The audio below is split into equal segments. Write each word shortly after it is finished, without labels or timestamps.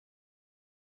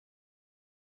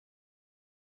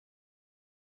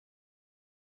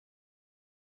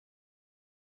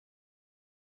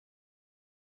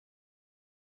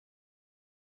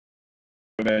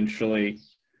eventually.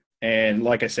 And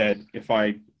like I said, if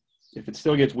it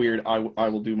still gets weird, I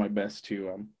will do my best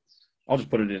to I'll just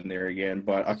put it in there again.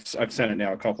 But I've sent it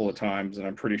now a couple of times, and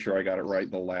I'm pretty sure I got it right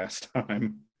the last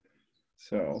time.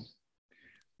 So,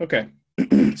 okay.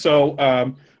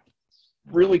 So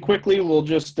really quickly, we'll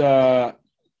just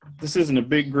this isn't a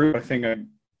big group. I think I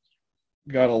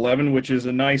got 11, which is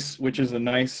a nice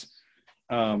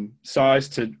size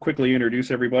to quickly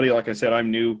introduce everybody. Like I said, I'm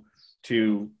new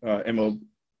to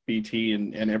MOBT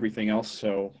and everything else,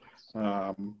 so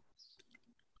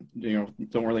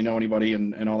don't really know anybody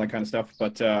and all that kind of stuff.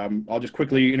 But I'll just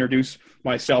quickly introduce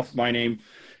myself. My name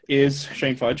is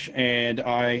Shane Fudge, and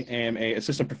I am an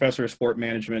assistant professor of sport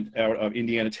management out of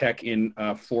Indiana Tech in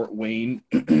Fort Wayne,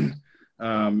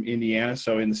 Indiana.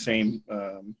 So in the same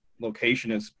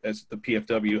location as the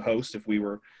PFW host, if we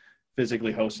were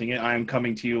physically hosting it. I am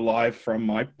coming to you live from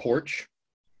my porch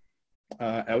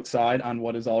outside on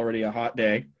what is already a hot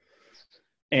day.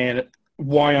 And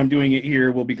why I'm doing it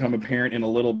here will become apparent in a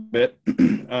little bit.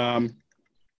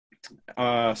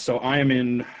 So I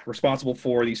am responsible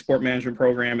for the sport management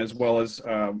program as well as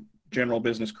general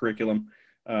business curriculum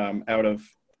out of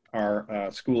our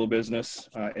School of Business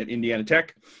at Indiana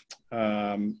Tech.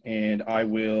 And I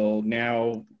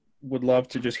would love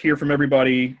to just hear from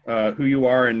everybody who you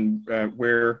are and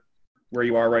where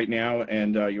you are right now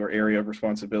and your area of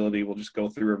responsibility. We'll just go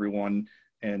through everyone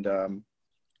and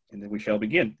then we shall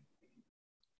begin.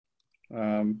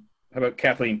 How about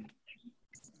Kathleen?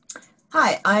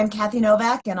 Hi, I'm Kathy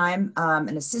Novak, and I'm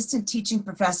an assistant teaching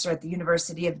professor at the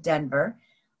University of Denver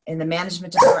in the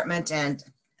management department, and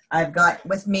I've got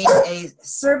with me a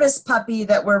service puppy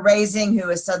that we're raising who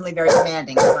is suddenly very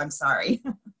demanding, so I'm sorry.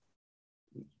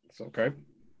 It's okay.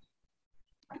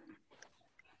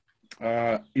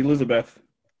 Elizabeth.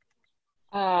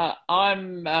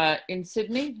 I'm in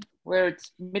Sydney, where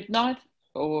it's midnight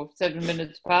or 7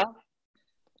 minutes past.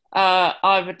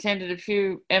 I've attended a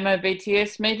few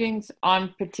MOBTS meetings.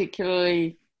 I'm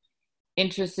particularly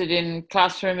interested in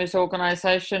classroom as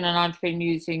organisation, and I've been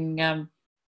using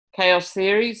chaos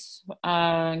theories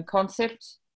and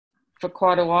concepts for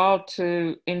quite a while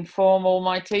to inform all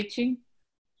my teaching.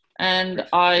 And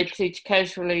I teach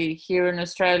casually here in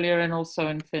Australia and also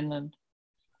in Finland.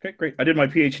 Okay, great. I did my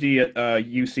PhD at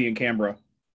UC in Canberra.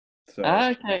 So.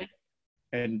 Okay.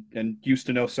 And used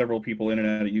to know several people in and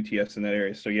out of UTS in that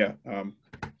area. So yeah,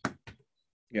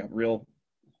 real.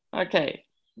 Okay.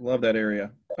 Love that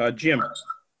area. Jim.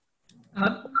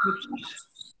 I'm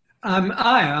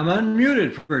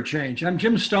unmuted for a change. I'm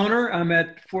Jim Stoner. I'm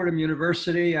at Fordham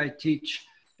University. I teach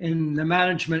in the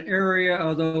management area,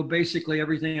 although basically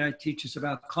everything I teach is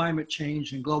about climate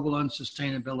change and global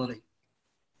unsustainability.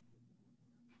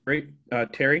 Great.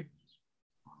 Terry?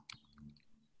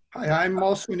 Hi, I'm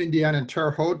also in Indiana in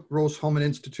Terre Haute, Rose-Hulman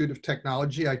Institute of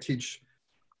Technology. I teach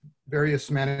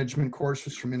various management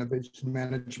courses from innovation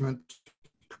management,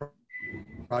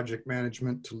 project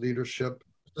management to leadership.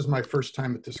 This is my first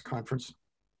time at this conference.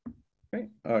 Okay.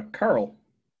 Carl.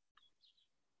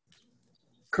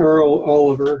 Carl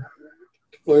Oliver,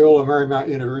 Loyola Marymount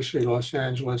University, Los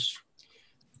Angeles.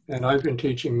 And I've been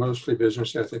teaching mostly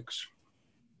business ethics.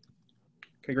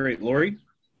 Okay, great. Lori?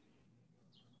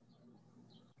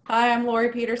 Hi, I'm Lori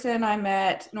Peterson. I'm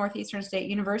at Northeastern State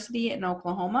University in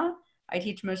Oklahoma. I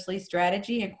teach mostly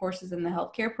strategy and courses in the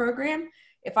healthcare program.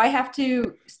 If I have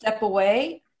to step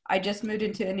away, I just moved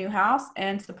into a new house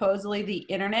and supposedly the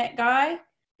internet guy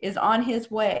is on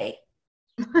his way.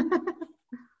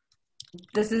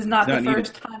 This is not the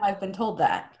first time I've been told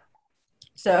that.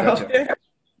 So, gotcha.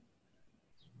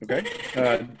 Okay.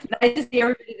 Nice to see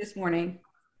everybody this morning.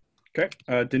 Okay.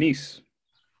 Denise.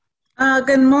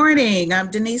 Good morning. I'm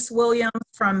Denise Williams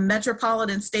from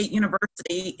Metropolitan State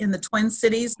University in the Twin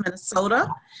Cities,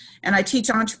 Minnesota, and I teach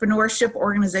entrepreneurship,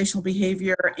 organizational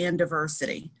behavior, and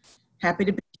diversity. Happy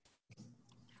to be here.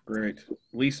 Great.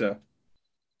 Lisa.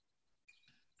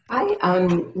 Hi,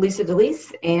 I'm Lisa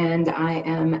DeLise, and I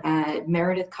am at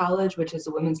Meredith College, which is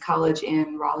a women's college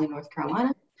in Raleigh, North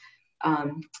Carolina. I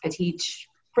teach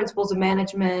principles of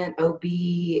management, OB,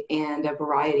 and a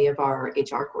variety of our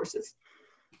HR courses.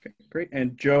 Okay, great.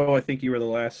 And Joe, I think you were the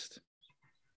last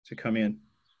to come in.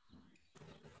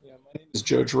 Yeah, my name is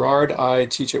Joe Gerard. I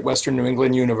teach at Western New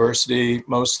England University,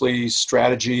 mostly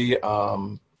strategy,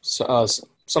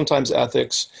 sometimes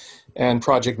ethics, and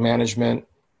project management.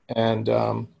 And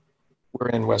we're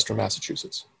in Western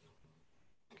Massachusetts.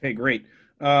 Okay, great.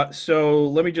 So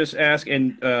let me just ask,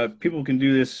 and people can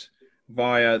do this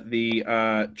via the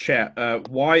chat.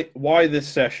 Why this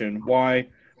session? Why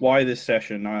this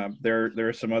session? There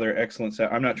are some other excellent.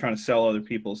 I'm not trying to sell other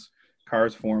people's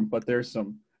cars for them, but there's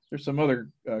some there's some other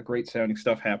great sounding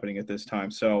stuff happening at this time.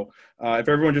 So if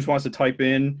everyone just wants to type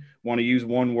in, want to use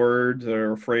one word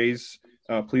or phrase,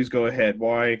 please go ahead.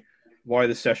 Why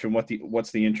the session?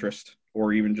 What's the interest,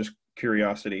 or even just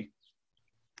curiosity?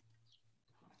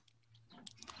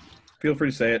 Feel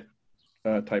free to say it,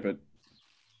 type it.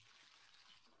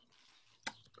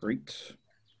 Great.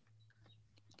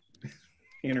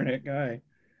 Internet guy.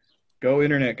 Go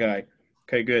internet guy.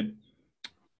 Okay, good.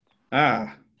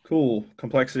 Ah, cool.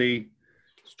 Complexity.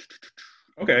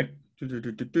 Okay.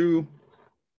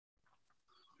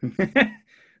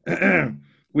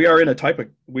 We are in a type of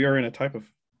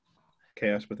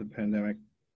chaos with the pandemic.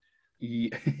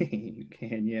 You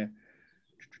can, yeah.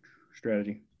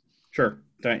 Strategy. Sure.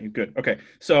 Thank you. Good. Okay.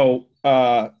 So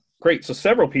great. So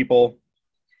several people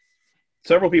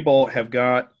have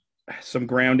got some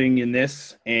grounding in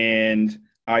this, and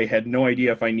I had no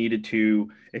idea if I needed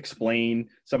to explain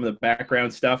some of the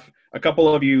background stuff. A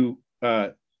couple of you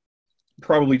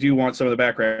probably do want some of the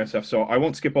background stuff, so I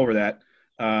won't skip over that.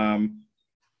 I'll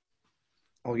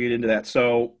get into that.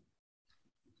 So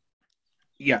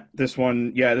yeah, this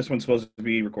one's supposed to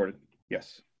be recorded.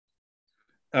 Yes.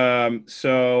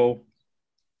 So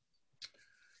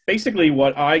basically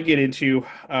what I get into,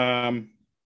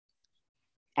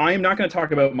 I am not going to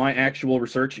talk about my actual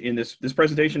research in this. This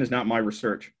presentation is not my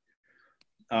research.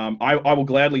 I will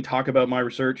gladly talk about my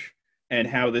research and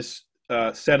how this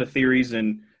set of theories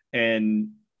and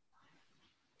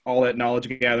all that knowledge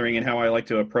gathering and how I like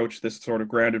to approach this sort of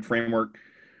grounded framework.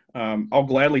 I'll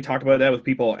gladly talk about that with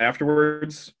people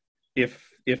afterwards if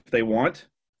they want.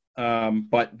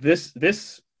 But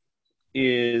this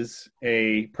is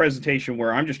a presentation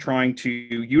where I'm just trying to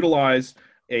utilize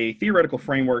a theoretical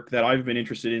framework that I've been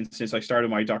interested in since I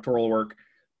started my doctoral work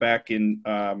back in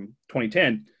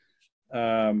 2010,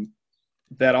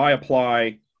 that I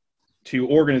apply to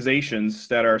organizations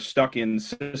that are stuck in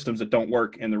systems that don't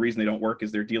work. And the reason they don't work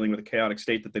is they're dealing with a chaotic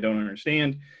state that they don't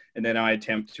understand. And then I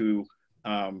attempt to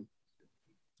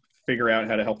figure out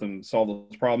how to help them solve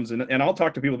those problems. And I'll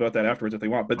talk to people about that afterwards if they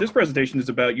want. But this presentation is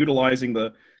about utilizing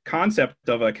the concept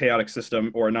of a chaotic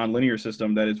system or a nonlinear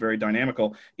system that is very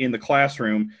dynamical in the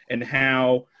classroom and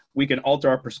how we can alter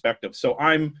our perspective. So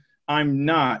I'm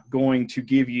not going to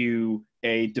give you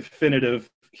a definitive,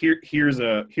 here's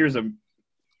a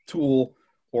tool,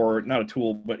 or not a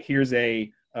tool, but here's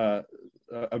a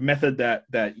method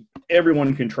that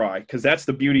everyone can try, because that's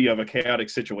the beauty of a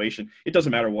chaotic situation. It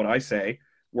doesn't matter what I say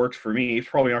works for me. It's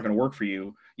probably not going to work for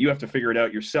you. You have to figure it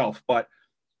out yourself. But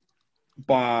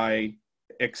by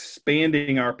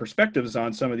expanding our perspectives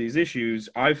on some of these issues,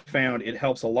 I've found it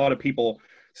helps a lot of people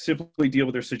simply deal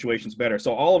with their situations better.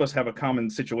 So all of us have a common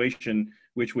situation,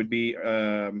 which would be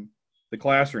the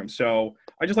classroom. So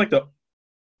I just like to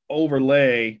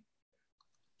overlay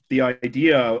the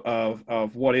idea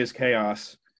of what is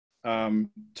chaos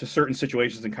to certain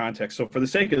situations and contexts. So for the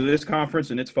sake of this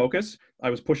conference and its focus, I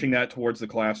was pushing that towards the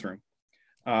classroom.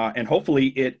 And hopefully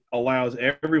it allows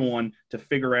everyone to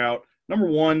figure out, number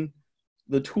one,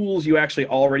 the tools you actually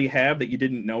already have that you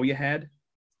didn't know you had.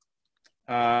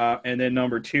 And then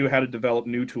number two, how to develop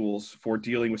new tools for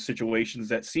dealing with situations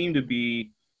that seem to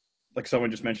be, like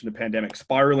someone just mentioned, the pandemic,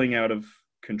 spiraling out of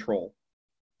control.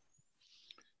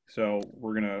 So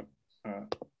we're going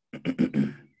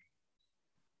to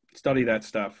study that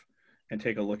stuff and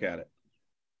take a look at it.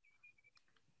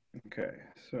 Okay,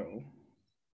 so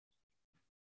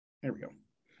there we go.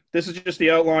 This is just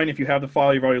the outline. If you have the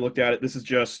file, you've already looked at it. This is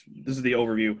the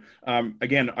overview.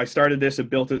 Again, I started this and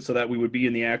built it so that we would be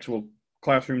in the actual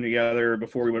classroom together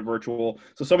before we went virtual.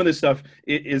 So some of this stuff,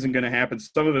 it isn't going to happen.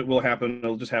 Some of it will happen.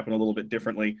 It'll just happen a little bit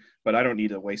differently, but I don't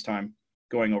need to waste time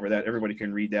going over that. Everybody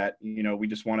can read that. You know, we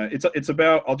just want to, it's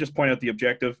about, I'll just point out the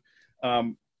objective.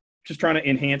 Just trying to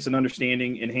enhance an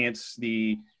understanding, enhance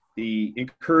the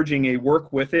encouraging a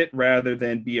work with it rather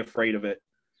than be afraid of it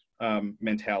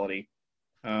mentality.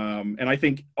 And I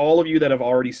think all of you that have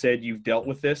already said you've dealt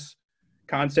with this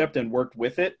concept and worked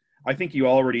with it, I think you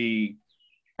already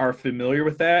are familiar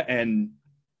with that and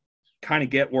kind of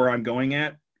get where I'm going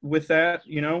at with that,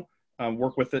 you know,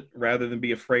 work with it rather than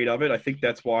be afraid of it. I think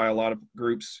that's why a lot of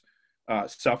groups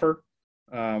suffer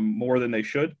more than they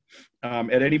should.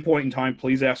 At any point in time,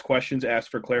 please ask questions,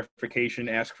 ask for clarification,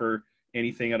 ask for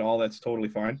anything at all. That's totally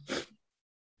fine.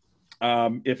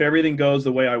 If everything goes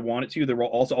the way I want it to, there will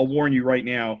also, I'll warn you right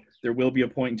now, there will be a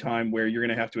point in time where you're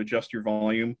going to have to adjust your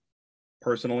volume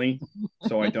personally,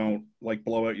 so I don't like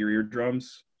blow out your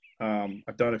eardrums.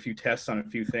 I've done a few tests on a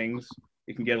few things.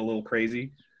 It can get a little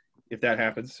crazy if that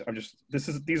happens.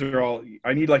 These are all,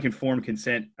 I need like informed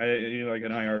consent. I need like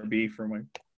an IRB for my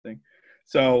thing.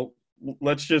 So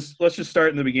let's just start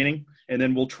in the beginning, and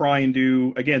then we'll try and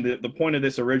do, again, the point of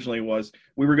this originally was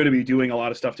we were going to be doing a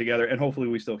lot of stuff together, and hopefully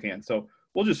we still can. So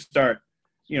we'll just start,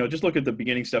 just look at the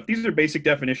beginning stuff. These are basic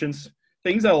definitions,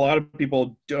 things that a lot of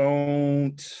people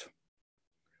don't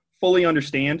fully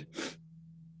understand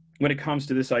when it comes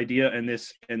to this idea and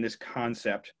this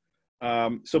concept.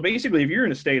 So basically, if you're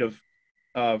in a state of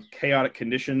chaotic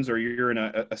conditions, or you're in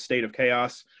a state of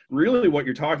chaos, really what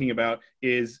you're talking about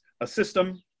is a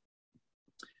system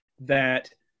that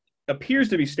appears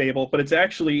to be stable, but it's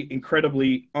actually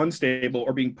incredibly unstable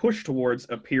or being pushed towards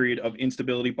a period of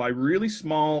instability by really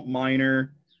small,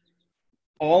 minor,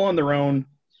 all on their own,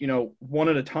 one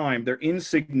at a time. They're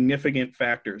insignificant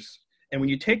factors. And when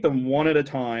you take them one at a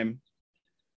time,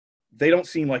 they don't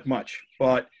seem like much,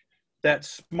 but that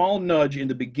small nudge in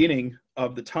the beginning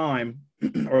of the time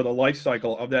or the life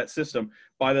cycle of that system,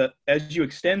 as you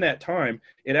extend that time,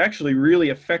 it actually really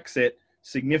affects it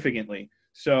significantly.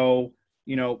 So,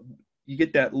 you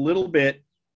get that little bit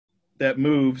that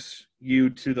moves you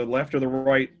to the left or the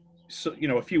right, so,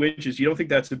 a few inches. You don't think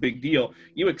that's a big deal.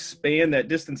 You expand that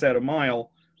distance at a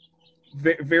mile,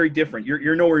 very, very different.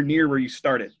 You're nowhere near where you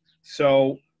started.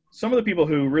 So some of the people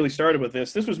who really started with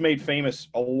this was made famous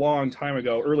a long time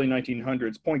ago, early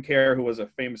 1900s. Poincaré, who was a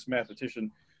famous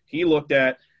mathematician, he looked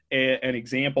at an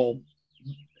example,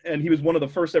 and he was one of the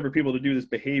first ever people to do this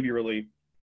behaviorally,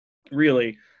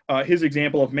 really. His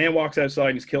example of man walks outside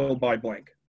and is killed by blank.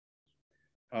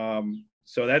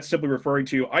 So that's simply referring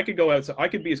to, I could go outside, I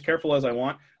could be as careful as I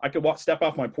want. I could step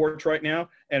off my porch right now,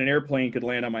 and an airplane could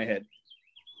land on my head.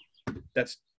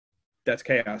 That's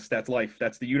chaos. That's life.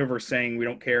 That's the universe saying we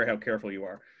don't care how careful you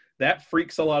are. That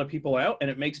freaks a lot of people out, and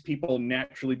it makes people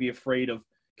naturally be afraid of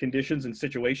conditions and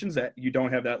situations that you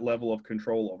don't have that level of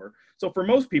control over. So for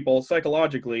most people,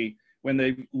 psychologically, when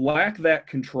they lack that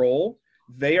control,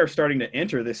 they are starting to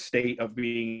enter this state of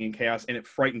being in chaos, and it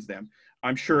frightens them.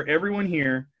 I'm sure everyone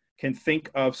here can think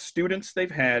of students they've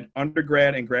had,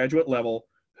 undergrad and graduate level,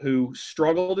 who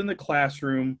struggled in the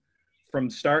classroom from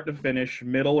start to finish,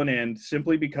 middle and end,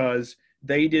 simply because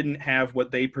they didn't have what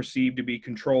they perceived to be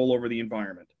control over the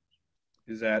environment.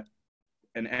 Is that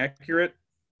an accurate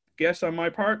guess on my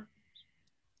part?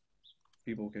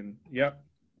 People can, yep.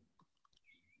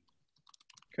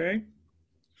 Okay.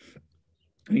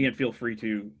 And again, feel free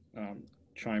to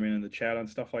chime in the chat on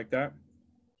stuff like that.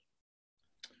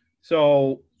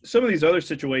 So some of these other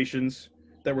situations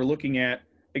that we're looking at,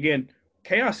 again,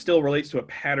 chaos still relates to a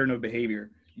pattern of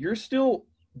behavior. You're still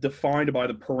defined by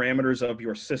the parameters of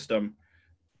your system,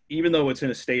 even though it's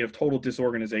in a state of total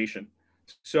disorganization.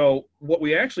 So what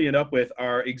we actually end up with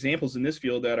are examples in this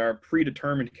field that are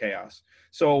predetermined chaos.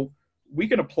 So we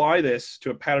can apply this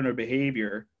to a pattern of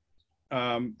behavior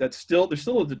there's still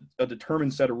a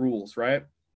determined set of rules, right,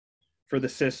 for the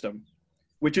system,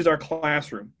 which is our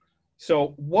classroom.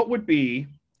 So what would be,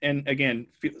 and again,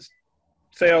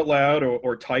 say out loud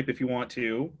or type if you want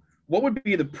to, what would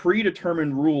be the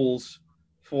predetermined rules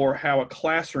for how a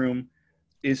classroom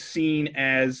is seen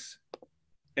as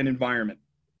an environment?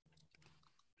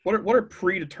 What are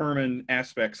predetermined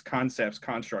aspects, concepts,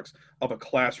 constructs of a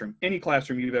classroom, any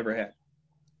classroom you've ever had?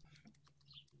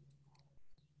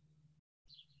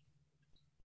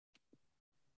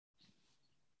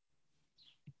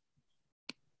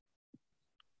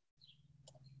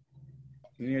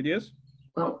 Any ideas?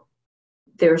 Well,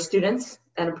 there are students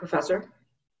and a professor.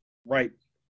 Right.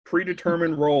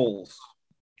 Predetermined roles.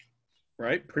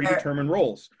 Right? Predetermined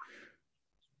roles.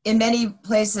 In many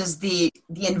places, the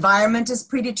environment is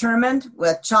predetermined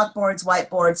with chalkboards,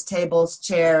 whiteboards, tables,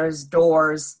 chairs,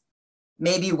 doors,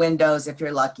 maybe windows if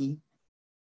you're lucky.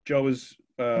 Joe is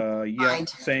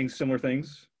saying similar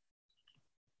things.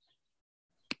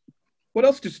 What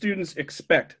else do students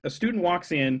expect? A student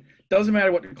walks in, doesn't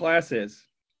matter what your class is,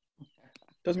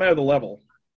 doesn't matter the level.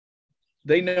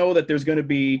 They know that there's going to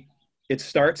be, it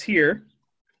starts here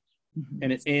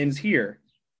and it ends here.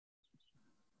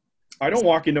 I don't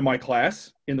walk into my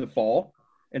class in the fall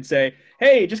and say,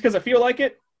 hey, just because I feel like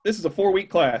it, this is a 4-week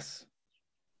class.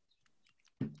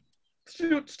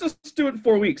 Let's just do it in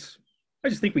 4 weeks. I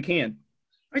just think we can.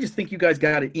 I just think you guys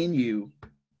got it in you.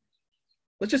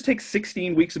 Let's just take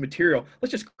 16 weeks of material.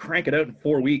 Let's just crank it out in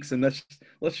 4 weeks, and let's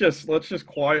just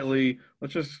quietly,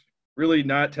 let's just really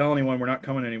not tell anyone we're not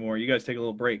coming anymore. You guys take a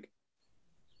little break.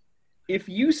 If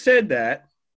you said that,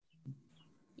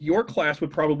 your class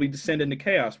would probably descend into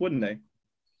chaos, wouldn't they?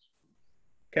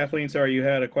 Kathleen, sorry, you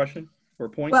had a question or a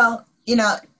point? Well,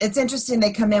 it's interesting.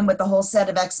 They come in with a whole set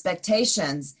of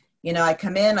expectations. I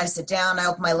come in, I sit down, I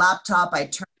open my laptop, I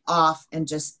turn it off and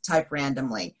just type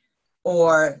randomly.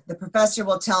 Or the professor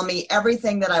will tell me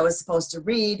everything that I was supposed to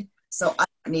read, so I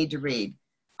don't need to read.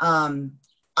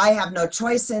 I have no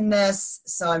choice in this,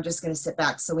 so I'm just going to sit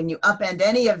back. So when you upend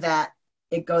any of that,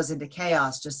 it goes into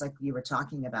chaos, just like you were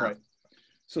talking about. Right.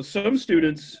 So some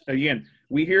students, again,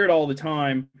 we hear it all the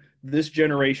time. This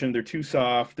generation, they're too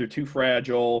soft, they're too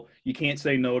fragile. You can't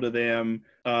say no to them.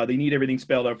 They need everything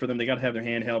spelled out for them. They got to have their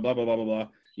hand held, blah, blah, blah, blah, blah.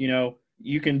 You know,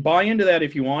 you can buy into that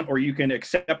if you want, or you can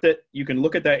accept it. You can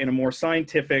look at that in a more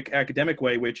scientific, academic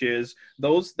way, which is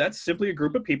that's simply a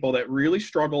group of people that really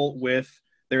struggle with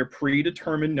their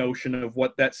predetermined notion of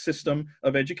what that system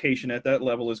of education at that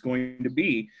level is going to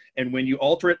be. And when you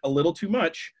alter it a little too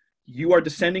much, you are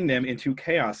descending them into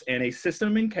chaos. And a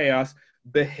system in chaos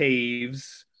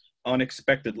behaves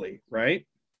unexpectedly, right?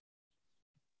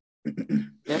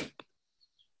 Yep.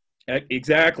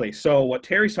 Exactly. So what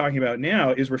Terry's talking about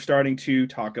now is we're starting to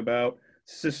talk about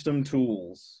system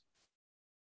tools.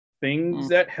 Things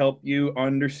that help you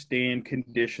understand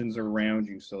conditions around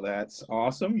you. So that's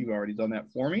awesome. You've already done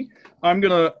that for me. I'm going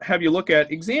to have you look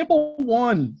at example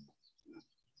 1.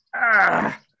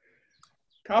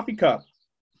 Coffee cup.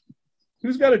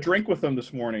 Who's got a drink with them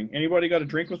this morning? Anybody got a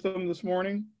drink with them this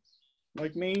morning?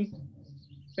 Like me?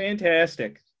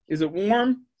 Fantastic. Is it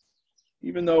warm?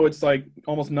 Even though it's like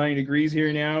almost 90 degrees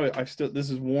here now, this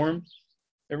is warm.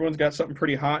 Everyone's got something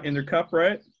pretty hot in their cup,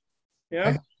 right?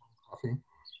 Yeah? Coffee.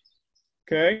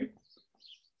 Okay.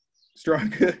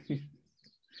 Strong.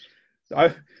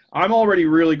 I'm already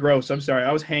really gross. I'm sorry.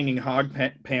 I was hanging hog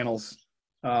panels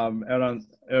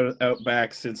out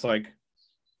back since like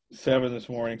 7 this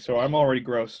morning, so I'm already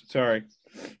gross. Sorry,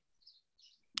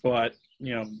 but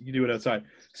you know, you do it outside.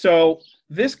 So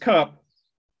this cup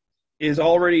is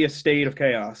already a state of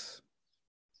chaos,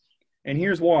 and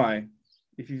here's why.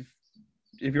 If you've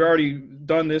already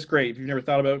done this, great. If you've never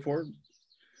thought about it before.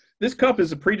 This cup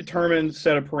is a predetermined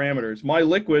set of parameters. My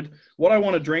liquid, what I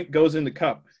want to drink, goes in the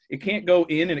cup. It can't go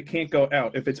in and it can't go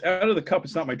out. If it's out of the cup,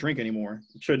 it's not my drink anymore.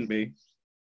 It shouldn't be.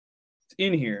 It's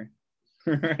in here,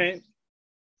 right?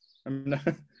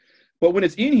 But when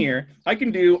it's in here, I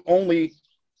can do only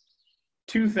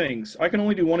 2 things. I can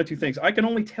only do 1 of 2 things. I can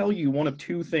only tell you 1 of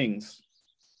 2 things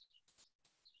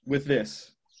with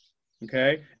this,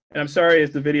 okay? And I'm sorry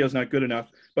if the video is not good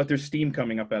enough, but there's steam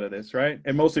coming up out of this, right?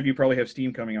 And most of you probably have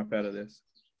steam coming up out of this,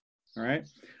 all right?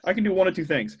 I can do 1 of 2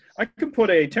 things. I can put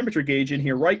a temperature gauge in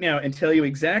here right now and tell you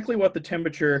exactly what the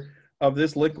temperature of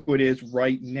this liquid is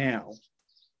right now.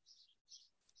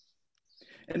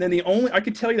 And then I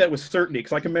can tell you that with certainty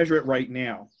because I can measure it right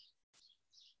now.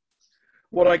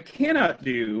 What I cannot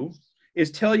do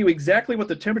is tell you exactly what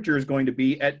the temperature is going to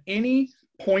be at any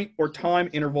point or time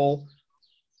interval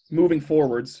moving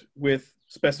forwards with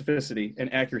specificity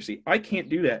and accuracy. I can't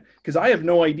do that because I have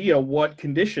no idea what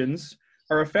conditions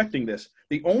are affecting this.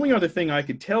 The only other thing I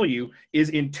could tell you is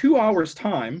in 2 hours'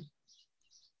 time,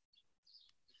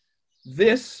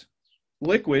 this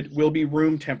liquid will be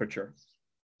room temperature.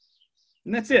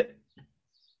 And that's it.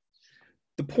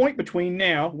 The point between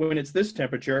now, when it's this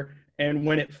temperature, and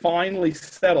when it finally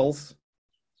settles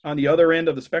on the other end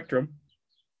of the spectrum,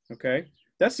 okay,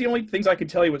 that's the only things I can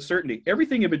tell you with certainty.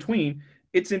 Everything in between,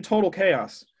 it's in total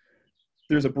chaos.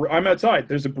 I'm outside.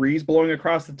 There's a breeze blowing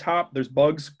across the top. There's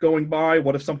bugs going by.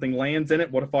 What if something lands in it?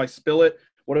 What if I spill it?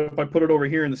 What if I put it over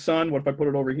here in the sun? What if I put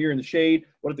it over here in the shade?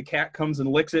 What if the cat comes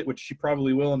and licks it, which she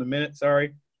probably will in a minute?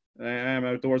 Sorry. I'm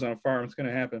outdoors on a farm. It's going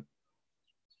to happen.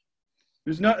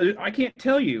 I can't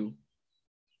tell you.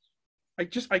 I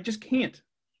just can't.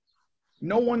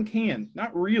 No one can.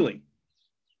 Not really.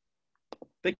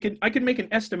 I could make an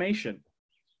estimation.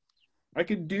 I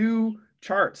could do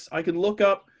charts. I could look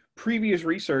up previous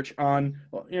research on,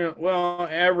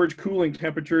 average cooling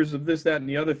temperatures of this, that, and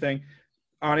the other thing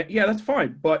on it. Yeah, that's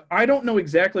fine. But I don't know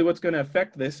exactly what's going to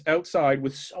affect this outside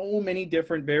with so many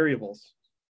different variables.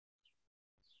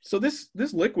 So this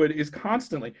liquid is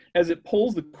constantly, as it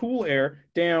pulls the cool air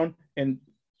down and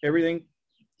everything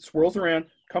swirls around,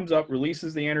 comes up,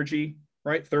 releases the energy,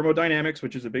 right? Thermodynamics,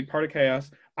 which is a big part of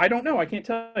chaos. I don't know. I can't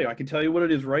tell you. I can tell you what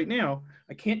it is right now.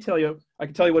 I can't tell you. I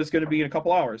can tell you what it's going to be in a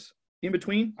couple hours. In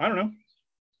between, I don't know.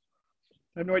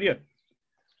 I have no idea.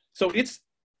 So it's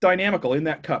dynamical in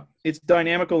that cup. It's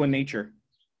dynamical in nature.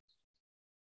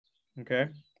 Okay?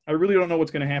 I really don't know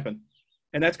what's going to happen.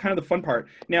 And that's kind of the fun part.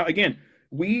 Now, again,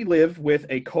 we live with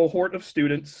a cohort of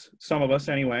students, some of us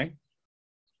anyway,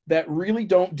 that really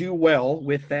don't do well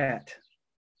with that.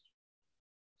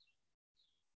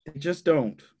 They just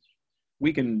don't.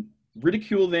 We can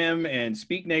ridicule them and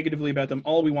speak negatively about them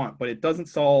all we want, but it doesn't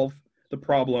solve the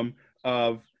problem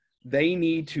of they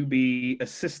need to be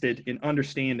assisted in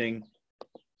understanding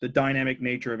the dynamic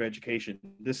nature of education.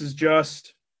 This is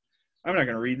just I'm not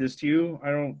going to read this to you. I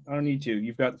don't need to.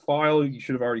 You've got the file. You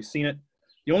should have already seen it.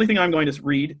 The only thing I'm going to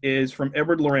read is from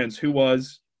Edward Lorenz, who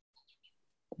was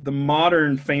the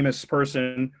modern famous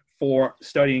person for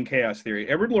studying chaos theory.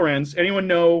 Edward Lorenz, anyone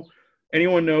know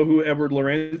who Edward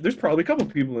Lorenz? There's probably a couple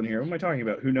of people in here. What am I talking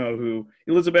about? Who know who?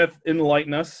 Elizabeth,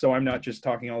 enlighten us, so I'm not just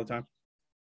talking all the time.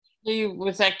 He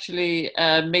was actually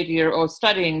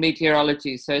studying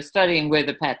meteorology, so studying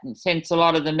weather patterns. Hence, a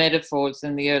lot of the metaphors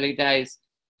in the early days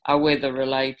are weather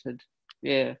related.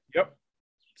 Yeah. Yep.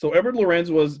 So Edward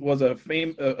Lorenz was a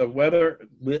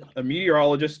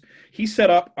meteorologist. He set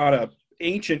up on an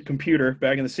ancient computer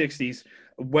back in the 60s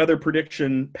a weather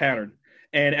prediction pattern.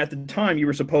 And at the time, you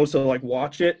were supposed to like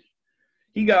watch it.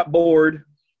 He got bored.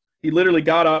 He literally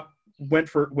got up, went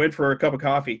for a cup of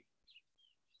coffee,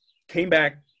 came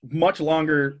back much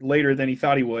longer later than he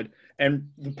thought he would, and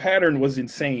the pattern was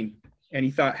insane. And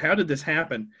he thought, how did this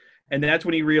happen? And that's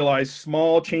when he realized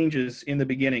small changes in the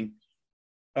beginning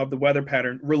of the weather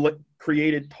pattern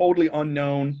created totally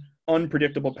unknown,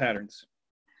 unpredictable patterns.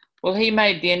 Well, he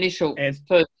made the initial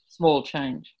first small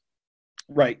change.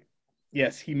 Right.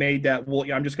 Yes, he made that. Well,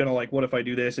 I'm just going to what if I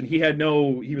do this? And he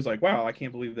was like, wow, I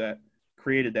can't believe that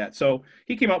created that. So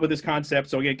he came up with this concept.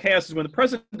 So again, chaos is when the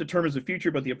present determines the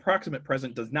future, but the approximate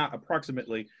present does not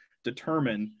approximately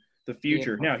determine the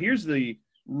future. Yeah. Now, here's the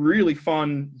really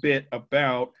fun bit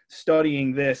about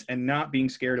studying this and not being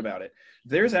scared about it.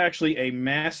 There's actually a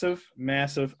massive,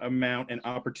 massive amount and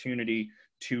opportunity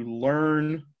to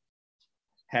learn,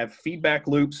 have feedback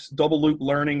loops, double loop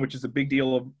learning, which is a big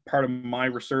deal of part of my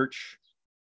research,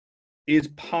 is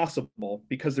possible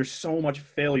because there's so much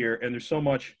failure and there's so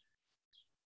much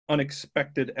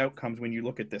unexpected outcomes when you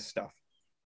look at this stuff.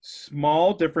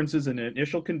 Small differences in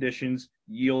initial conditions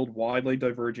yield widely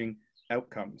diverging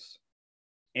outcomes.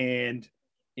 And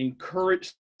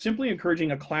simply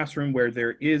encouraging a classroom where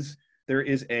there is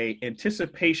a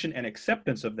anticipation and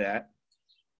acceptance of that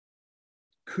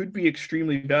could be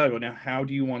extremely valuable. Now, how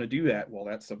do you want to do that? Well,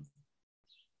 that's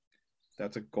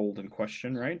a golden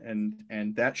question, right?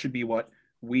 And that should be what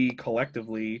we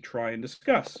collectively try and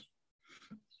discuss.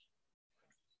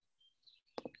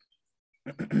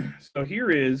 So here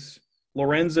is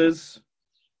Lorenz's.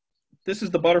 This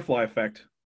is the butterfly effect.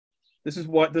 This was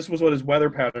what his weather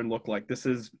pattern looked like.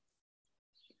 Is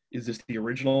this the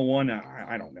original one?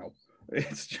 I don't know.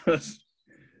 It's just,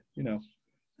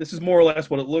 this is more or less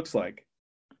what it looks like.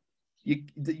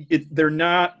 They're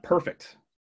not perfect.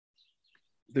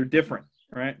 They're different,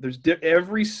 right? There's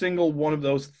every single one of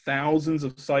those thousands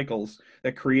of cycles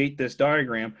that create this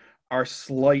diagram are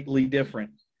slightly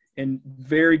different and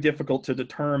very difficult to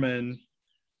determine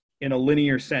in a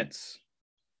linear sense,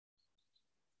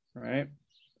 right?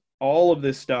 All of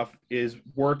this stuff is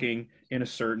working in a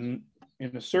certain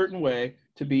way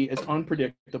to be as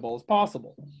unpredictable as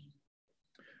possible.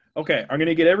 Okay, I'm going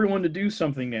to get everyone to do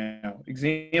something now.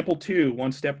 Example 2,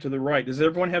 one step to the right. Does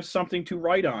everyone have something to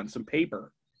write on, some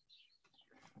paper?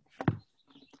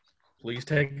 Please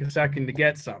take a second to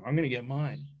get some. I'm going to get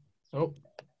mine. Oh,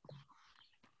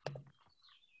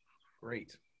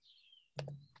 great.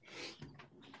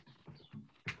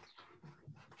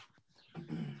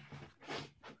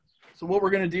 So what we're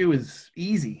going to do is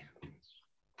easy.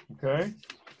 Okay,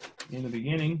 in the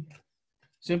beginning,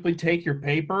 simply take your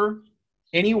paper,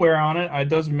 anywhere on it, it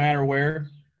doesn't matter where,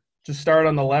 just start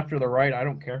on the left or the right, I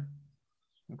don't care.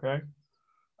 Okay,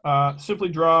 simply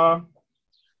draw.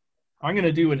 I'm going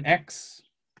to do an X.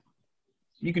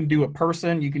 You can do a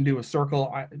person, you can do a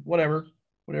circle, whatever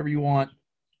you want.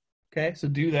 Okay, so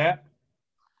do that.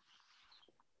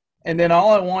 And then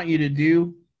all I want you to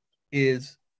do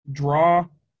is draw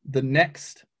the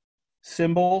next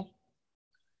symbol,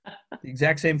 the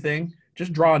exact same thing.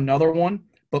 Just draw another one,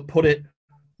 but put it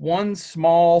one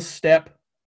small step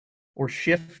or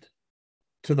shift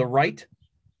to the right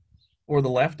or the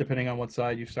left, depending on what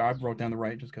side you saw. I wrote down the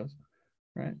right just because,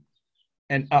 right?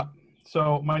 And up.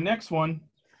 So my next one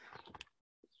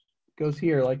goes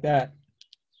here like that.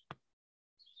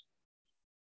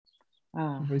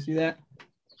 Everybody see that?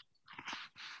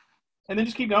 And then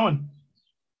just keep going.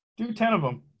 Do 10 of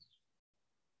them.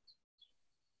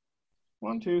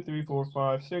 1, 2, 3, 4,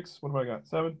 5, 6. What have I got?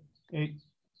 7, 8,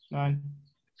 9,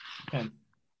 10.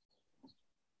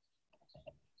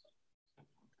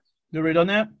 Everybody done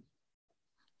that?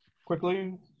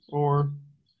 Quickly? Or,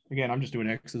 again, I'm just doing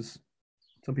X's.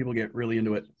 Some people get really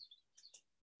into it.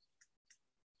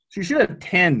 So you should have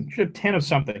 10. You should have 10 of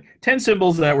something. 10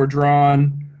 symbols that were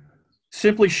drawn,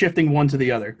 simply shifting one to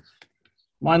the other.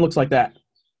 Mine looks like that.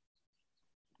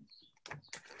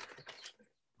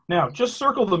 Now, just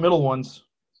circle the middle ones.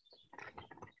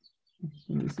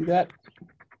 You see that?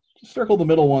 Just circle the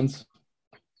middle ones.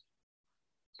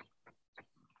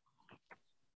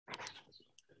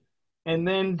 And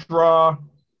then draw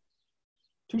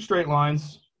 2 straight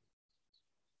lines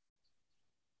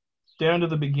down to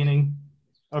the beginning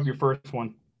of your first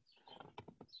one.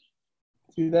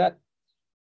 See that?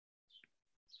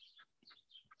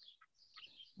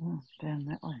 Oh, down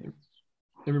that way.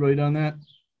 Everybody done that?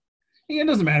 Yeah, it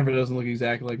doesn't matter if it doesn't look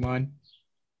exactly like mine.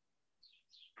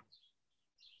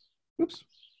 Oops.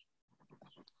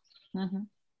 Mm-hmm.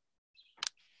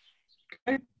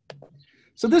 Okay.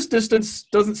 So this distance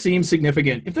doesn't seem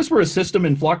significant. If this were a system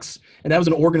in flux and that was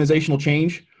an organizational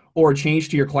change or a change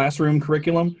to your classroom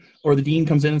curriculum, or the dean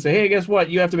comes in and say, hey, guess what?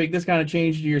 You have to make this kind of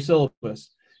change to your syllabus.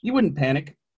 You wouldn't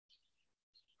panic.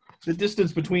 The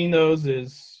distance between those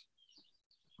is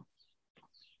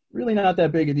really not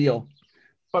that big a deal.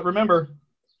 But remember,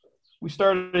 we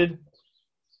started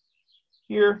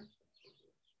here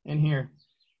and here.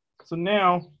 So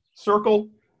now circle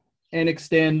and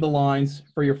extend the lines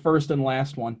for your first and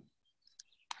last one.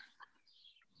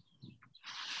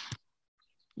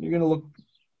 You're going to look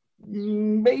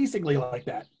basically like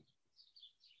that.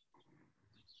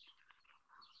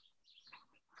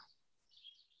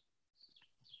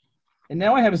 And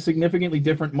now I have a significantly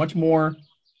different, much more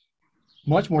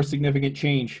significant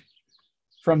change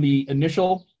from the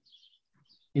initial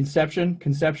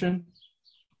conception,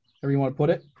 however you want to put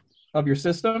it, of your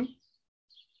system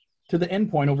to the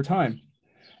endpoint over time.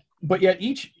 But yet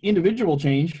each individual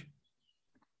change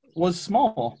was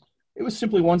small. It was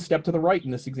simply 1 step to the right in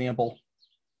this example.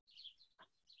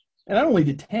 And I only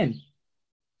did 10.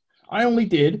 I only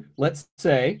did, let's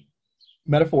say,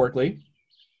 metaphorically,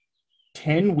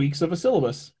 10 weeks of a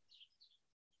syllabus.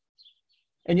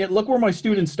 And yet look where my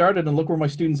students started and look where my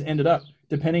students ended up,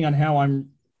 depending on how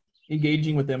I'm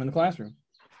engaging with them in the classroom.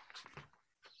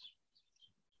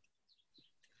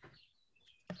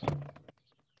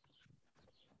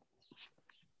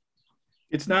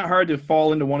 It's not hard to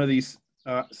fall into one of these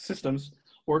systems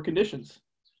or conditions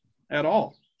at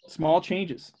all. Small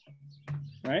changes,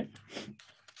 right?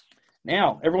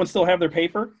 Now, everyone still have their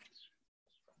paper?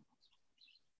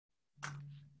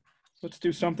 Let's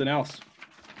do something else.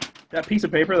 That piece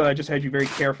of paper that I just had you very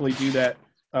carefully do that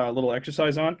little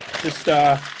exercise on, just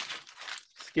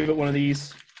give it one of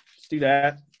these. Just do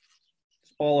that.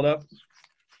 Just ball it up.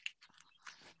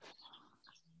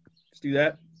 Just do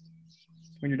that.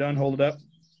 When you're done, hold it up.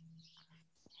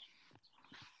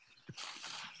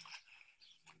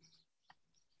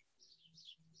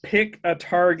 Pick a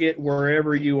target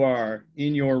wherever you are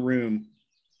in your room.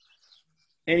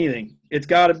 Anything. It's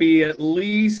got to be at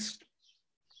least,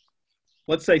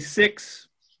 let's say, 6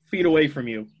 feet away from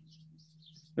you.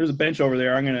 There's a bench over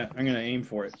there. I'm gonna aim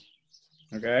for it.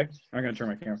 Okay? I'm gonna turn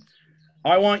my camera.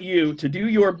 I want you to do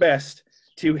your best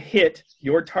to hit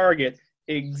your target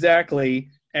exactly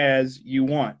as you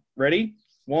want. Ready?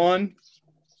 1,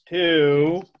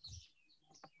 2,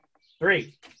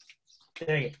 3.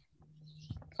 Dang it.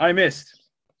 I missed.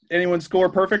 Anyone score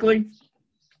perfectly?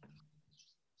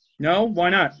 No? Why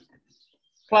not?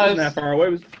 Close. Wasn't that far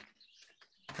away.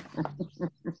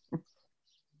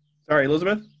 Sorry,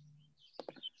 Elizabeth?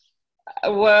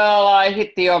 Well, I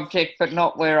hit the object, but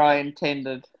not where I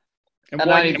intended. And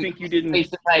why do you think you didn't?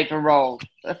 Piece of paper rolled.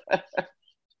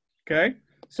 Okay.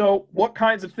 So what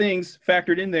kinds of things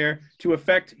factored in there to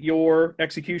affect your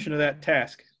execution of that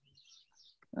task?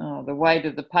 Oh, the weight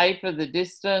of the paper, the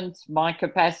distance, my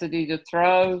capacity to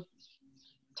throw,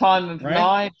 time of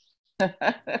night.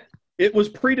 It was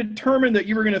predetermined that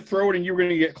you were going to throw it and you were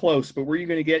going to get close, but were you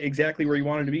going to get exactly where you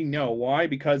wanted to be? No. Why?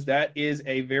 Because that is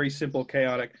a very simple,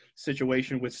 chaotic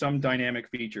situation with some dynamic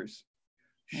features.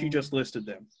 She just listed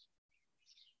them.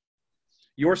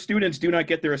 Your students do not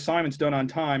get their assignments done on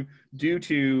time due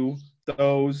to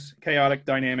those chaotic,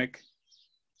 dynamic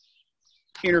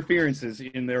interferences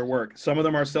in their work. Some of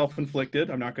them are self-inflicted.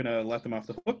 I'm not going to let them off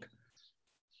the hook.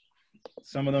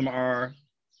 Some of them are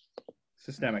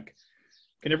systemic.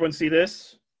 Can everyone see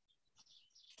this?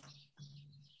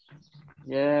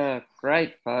 Yeah,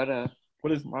 great photo.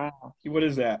 What is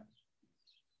that?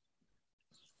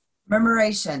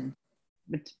 Memoration.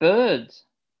 It's birds.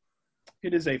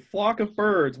 It is a flock of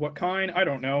birds. What kind? I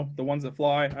don't know. The ones that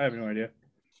fly? I have no idea.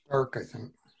 Stark, I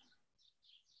think.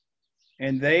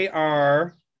 And they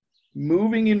are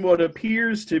moving in what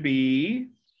appears to be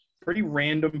a pretty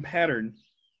random pattern,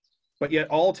 but yet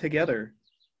all together.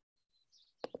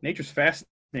 Nature's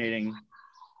fascinating.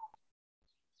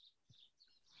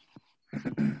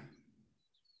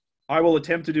 I will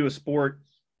attempt to do a sport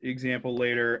example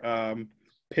later.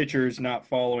 Pitchers not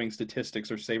following statistics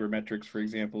or sabermetrics, for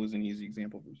example, is an easy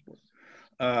example for sport.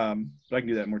 But I can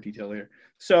do that in more detail later.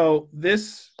 So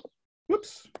this,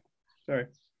 whoops, sorry.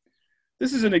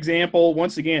 This is an example.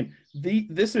 Once again, they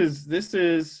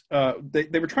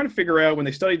were trying to figure out when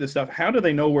they studied this stuff, how do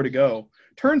they know where to go?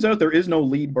 Turns out there is no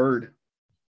lead bird.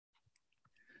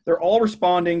 They're all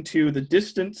responding to the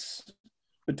distance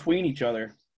between each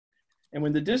other. And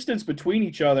when the distance between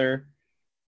each other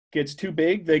gets too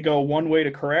big, they go one way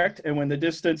to correct. And when the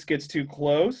distance gets too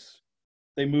close,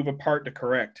 they move apart to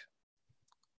correct.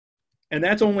 And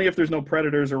that's only if there's no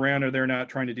predators around or they're not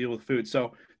trying to deal with food.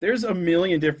 So there's a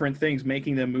million different things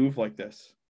making them move like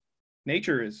this.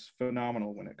 Nature is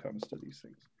phenomenal when it comes to these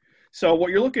things. So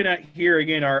what you're looking at here,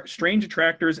 again, are strange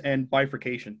attractors and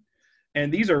bifurcation.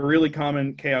 And these are really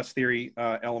common chaos theory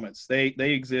elements. They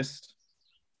exist,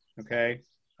 okay,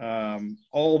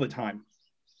 all the time.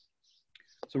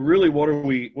 So really, what are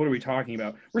we talking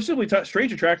about? We're simply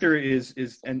strange attractor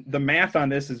is and the math on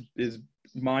this is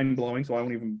mind-blowing, so I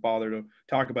won't even bother to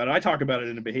talk about it. I talk about it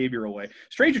in a behavioral way.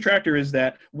 Strange attractor is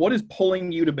that what is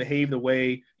pulling you to behave the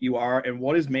way you are, and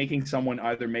what is making someone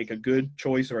either make a good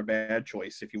choice or a bad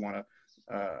choice, if you want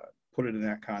to put it in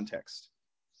that context.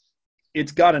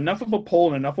 It's got enough of a pull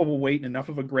and enough of a weight and enough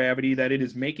of a gravity that it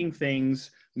is making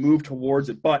things move towards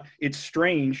it, but it's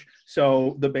strange,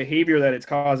 so the behavior that it's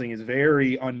causing is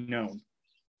very unknown.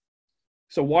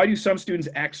 So why do some students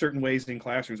act certain ways in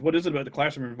classrooms? What is it about the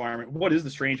classroom environment? What is the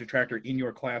strange attractor in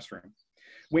your classroom?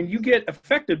 When you get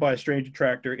affected by a strange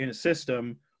attractor in a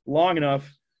system long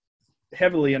enough,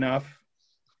 heavily enough,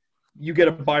 you get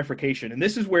a bifurcation. And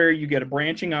this is where you get a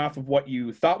branching off of what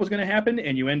you thought was going to happen,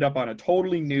 and you end up on a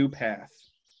totally new path.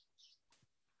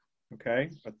 Okay?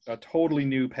 A totally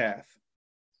new path.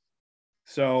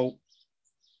 So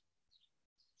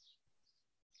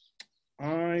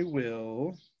I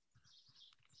will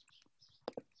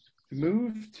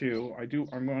move to, you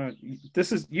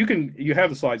have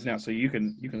the slides now, so you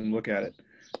can look at it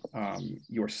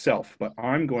yourself, but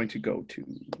I'm going to go to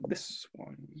this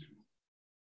one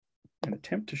and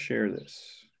attempt to share this.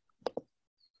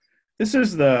 This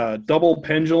is the double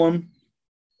pendulum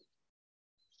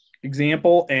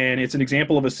example, and it's an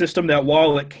example of a system that,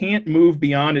 while it can't move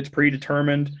beyond its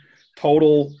predetermined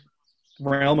total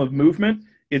realm of movement,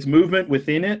 its movement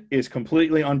within it is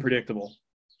completely unpredictable.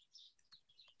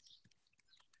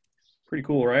 Pretty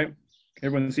cool, right? Can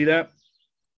everyone see that?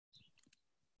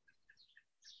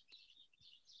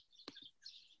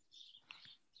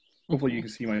 Hopefully you can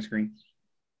see my screen.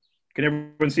 Can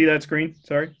everyone see that screen?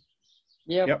 Sorry.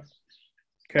 Yep.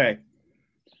 Okay.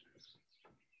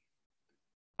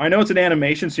 I know it's an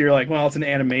animation, so you're like, well, it's an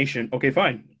animation. Okay,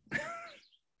 fine.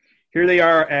 Here they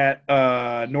are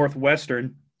at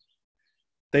Northwestern.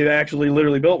 They've actually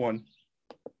literally built one.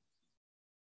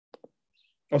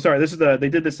 Oh, sorry. They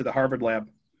did this at the Harvard lab.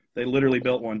 They literally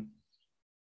built one.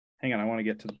 Hang on, I want to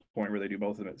get to the point where they do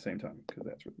both of them at the same time, because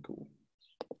that's really cool.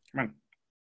 Come on.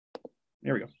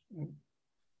 There we go.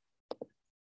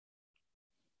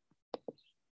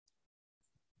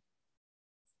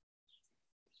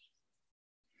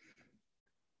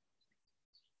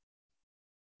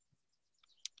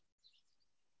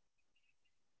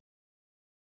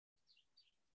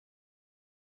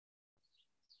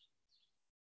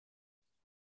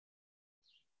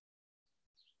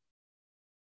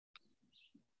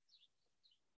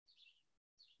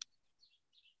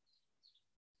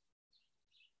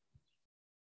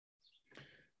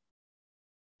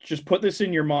 Just put this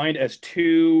in your mind as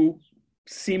two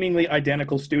seemingly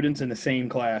identical students in the same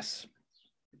class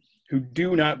who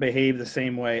do not behave the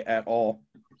same way at all.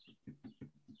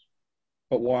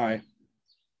 But why?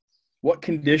 What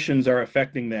conditions are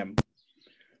affecting them?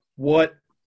 What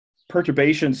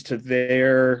perturbations to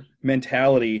their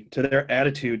mentality, to their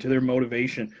attitude, to their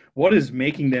motivation? What is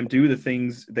making them do the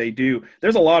things they do?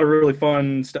 There's a lot of really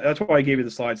fun stuff. That's why I gave you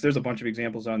the slides. There's a bunch of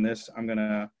examples on this. I'm going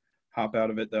to hop out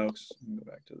of it, though. Go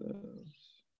back to this.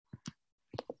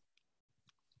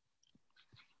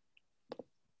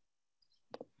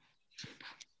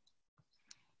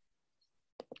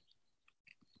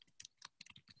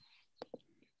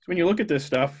 So when you look at this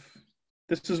stuff,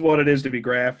 this is what it is to be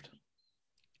graphed.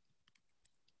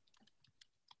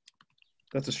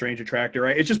 That's a strange attractor,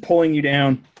 right? It's just pulling you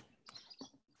down.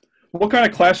 What kind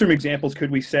of classroom examples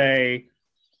could we say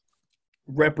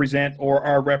represent or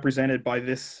are represented by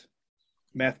this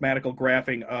mathematical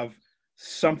graphing of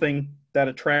something that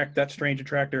strange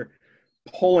attractor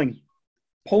pulling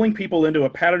people into a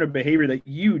pattern of behavior that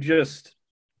you just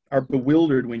are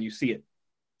bewildered when you see it?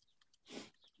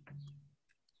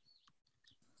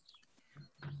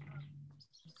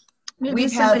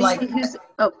 We've had like,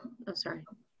 oh, sorry.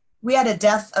 We had a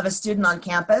death of a student on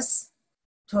campus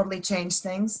totally change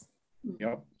things.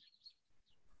 Yep.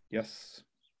 Yes.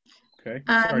 Okay.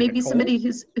 Maybe Nicole. somebody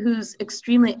who's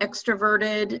extremely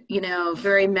extroverted, you know,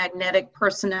 very magnetic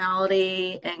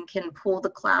personality, and can pull the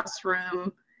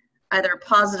classroom either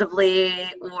positively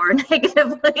or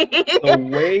negatively. The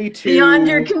way to beyond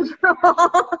your control.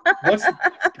 what's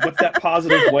that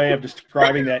positive way of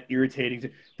describing that irritating?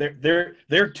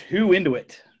 They're too into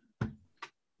it.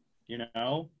 You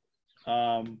know,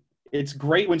 it's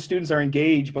great when students are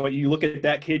engaged, but you look at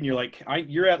that kid and you're like,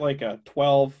 you're at like a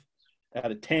 12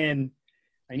 out of 10.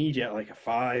 I need you at like a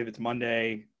 5. It's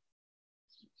Monday.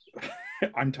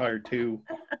 I'm tired too.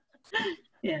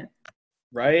 Yeah.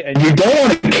 Right? And you don't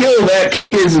want to kill that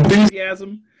kid's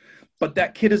enthusiasm, but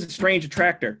that kid is a strange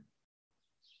attractor.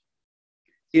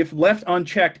 If left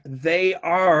unchecked, they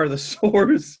are the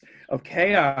source of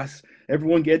chaos.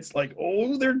 Everyone gets like,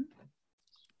 oh,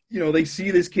 they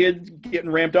see this kid getting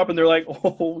ramped up and they're like,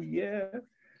 oh yeah,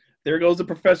 there goes the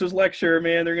professor's lecture,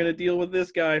 man. They're going to deal with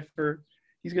this guy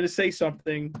he's going to say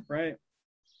something, right?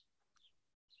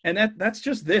 And that's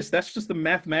just the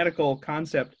mathematical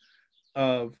concept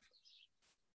of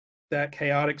that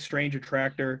chaotic, strange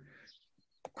attractor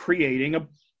creating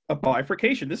a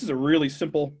bifurcation. This is a really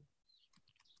simple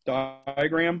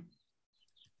diagram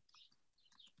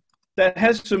that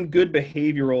has some good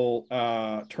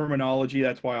behavioral terminology.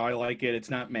 That's why I like it. It's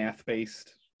not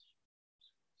math-based.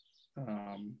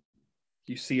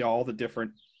 You see all the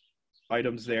different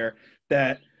items there.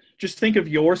 That just think of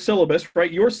your syllabus, right?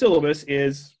 Your syllabus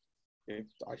is,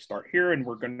 I start here and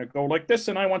we're going to go like this,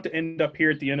 and I want to end up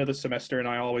here at the end of the semester, and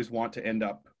I always want to end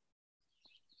up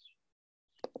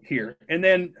here. And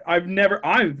then I've never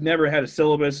had a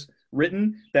syllabus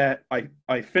written that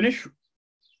I finish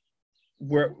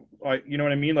where you know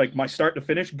what I mean? Like my start to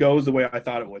finish goes the way I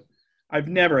thought it would. I've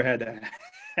never had that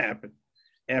happen,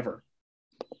 ever.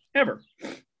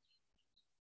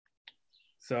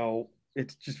 So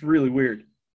it's just really weird.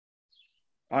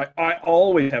 I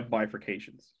always have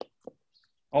bifurcations.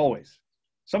 Always.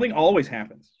 Something always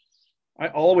happens. I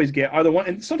always get either one,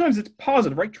 and sometimes it's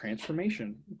positive, right?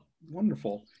 Transformation.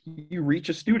 Wonderful. You reach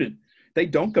a student. They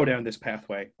don't go down this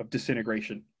pathway of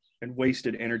disintegration and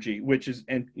wasted energy, which is,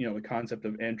 and the concept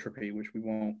of entropy, which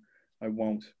I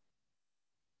won't.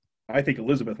 I think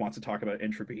Elizabeth wants to talk about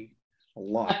entropy a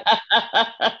lot.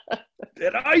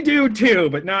 And I do too,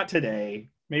 but not today.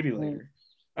 Maybe later.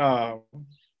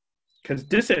 Because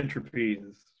disentropy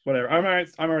is whatever. I'm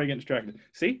already getting distracted.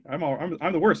 See, I'm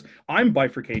the worst. I'm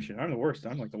bifurcation. I'm the worst.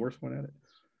 I'm like the worst one at it.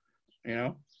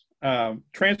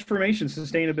 Transformation,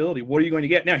 sustainability. What are you going to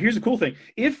get? Now, here's the cool thing.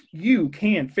 If you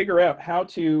can figure out how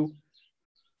to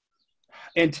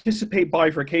anticipate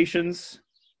bifurcations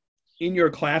in your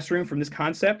classroom from this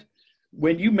concept,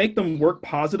 when you make them work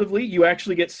positively, you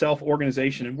actually get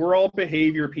self-organization. And we're all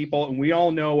behavior people, and we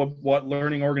all know what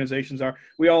learning organizations are.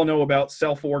 We all know about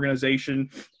self-organization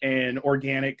and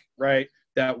organic, right?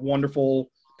 That wonderful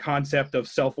concept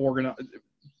of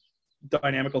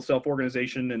dynamical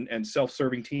self-organization and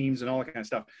self-serving teams and all that kind of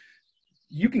stuff.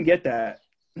 You can get that.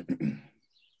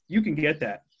 You can get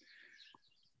that.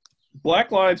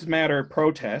 Black Lives Matter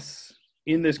protests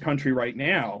in this country right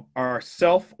now are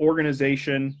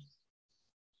self-organization,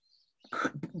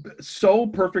 so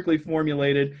perfectly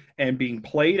formulated and being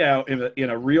played out in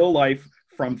a real life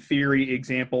from theory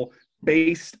example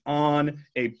based on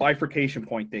a bifurcation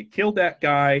point. They killed that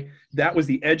guy. That was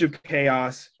the edge of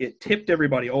chaos. It tipped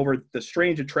everybody over. The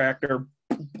strange attractor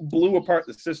blew apart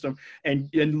the system. And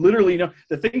literally,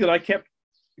 the thing that I kept,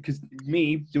 because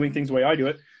me doing things the way I do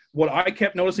it, what I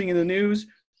kept noticing in the news,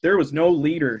 there was no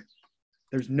leader.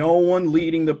 There's no one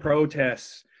leading the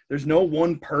protests. There's no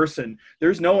one person.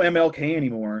 There's no MLK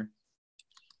anymore.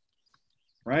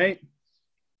 Right?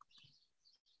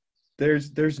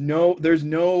 There's no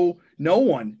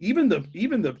one. Even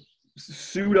the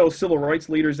pseudo civil rights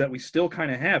leaders that we still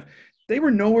kind of have, they were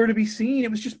nowhere to be seen.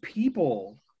 It was just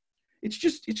people. It's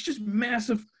just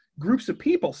massive groups of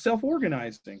people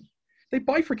self-organizing. They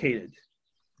bifurcated.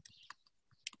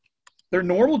 Their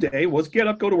normal day was get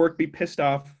up, go to work, be pissed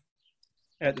off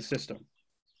at the system.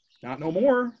 Not no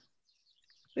more.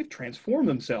 They've transformed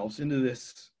themselves into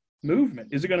this movement.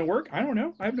 Is it going to work? I don't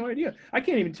know. I have no idea. I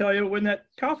can't even tell you when that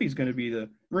coffee is going to be the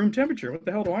room temperature. What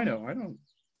the hell do I know? I don't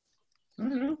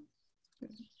know.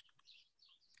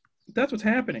 That's what's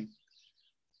happening.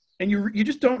 And you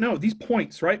just don't know. These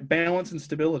points, right? Balance and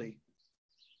stability.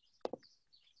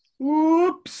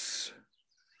 Whoops.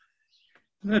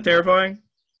 Isn't that terrifying?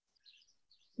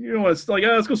 You know, it's like,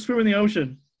 let's go swim in the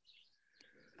ocean.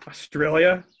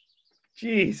 Australia?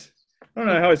 Jeez. I don't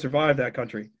know how I survived that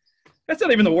country. That's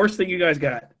not even the worst thing you guys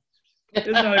got. It's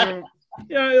not even,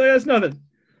 Yeah, that's nothing.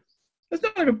 That's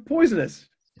not even poisonous.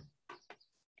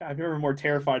 God, I've never been more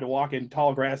terrified to walk in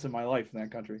tall grass in my life in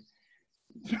that country.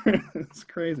 It's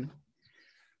crazy.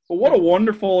 But what a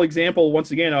wonderful example,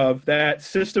 once again, of that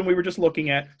system we were just looking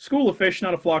at. School of fish,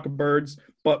 not a flock of birds.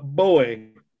 But boy,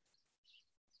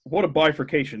 what a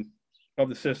bifurcation of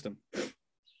the system.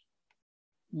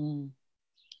 Good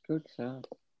job.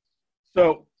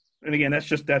 So, and again, that's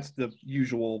the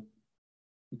usual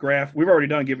graph. We've already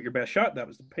done give it your best shot. That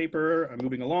was the paper. I'm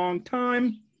moving along.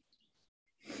 Time.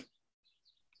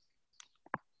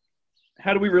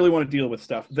 How do we really want to deal with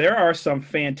stuff? There are some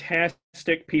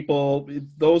fantastic people.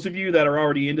 Those of you that are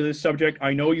already into this subject,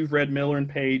 I know you've read Miller and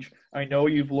Page. I know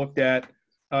you've looked at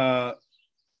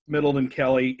Middleton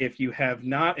Kelly. If you have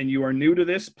not and you are new to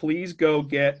this, please go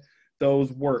get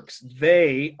those works.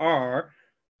 They are,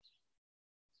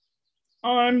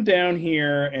 I'm down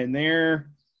here and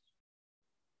they're,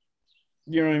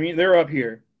 you know what I mean? They're up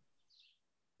here.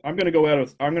 I'm going to go out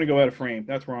of frame.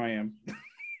 That's where I am.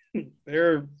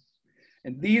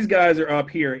 And these guys are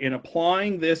up here in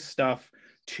applying this stuff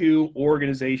to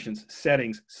organizations,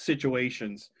 settings,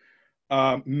 situations,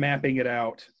 mapping it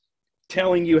out,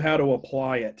 telling you how to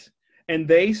apply it. And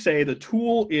they say the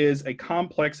tool is a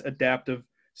complex adaptive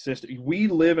system. We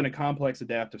live in a complex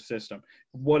adaptive system.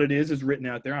 What it is written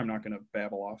out there. I'm not going to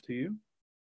babble off to you.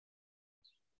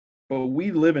 But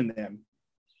we live in them.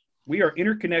 We are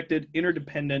interconnected,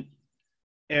 interdependent,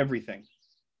 everything.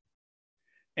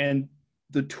 And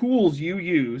the tools you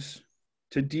use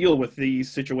to deal with these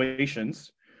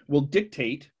situations will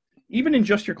dictate, even in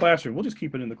just your classroom, we'll just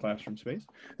keep it in the classroom space,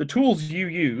 the tools you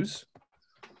use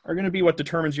are going to be what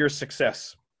determines your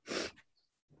success.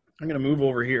 I'm going to move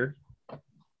over here.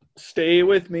 Stay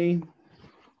with me.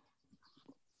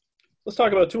 Let's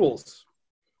talk about tools.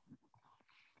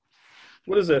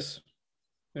 What is this?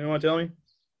 Anyone want to tell me?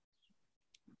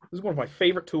 This is one of my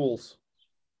favorite tools.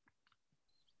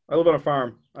 I live on a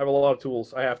farm. I have a lot of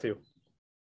tools. I have to.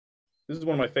 This is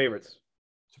one of my favorites.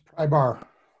 It's a pry bar.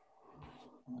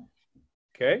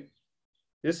 Okay.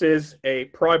 This is a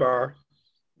pry bar,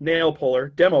 nail puller,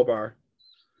 demo bar.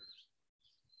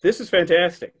 This is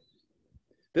fantastic.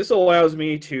 This allows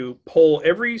me to pull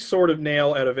every sort of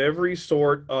nail out of every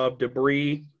sort of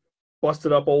debris,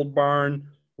 busted up old barn,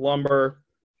 lumber,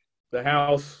 the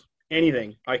house,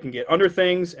 anything. I can get under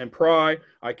things and pry.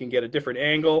 I can get a different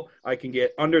angle. I can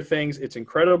get under things. It's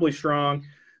incredibly strong.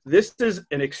 This is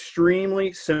an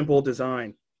extremely simple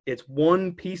design. It's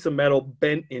one piece of metal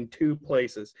bent in two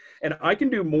places. And I can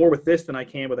do more with this than I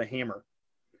can with a hammer.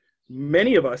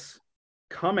 Many of us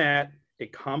come at a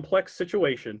complex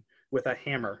situation with a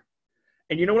hammer.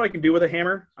 And you know what I can do with a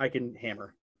hammer? I can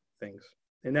hammer things.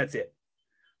 And that's it.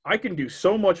 I can do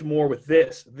so much more with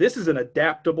this. This is an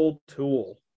adaptable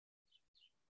tool.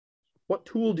 What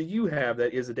tool do you have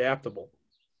that is adaptable,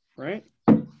 right?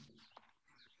 What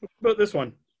about this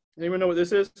one? Anyone know what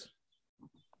this is?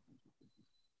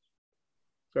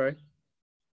 Sorry.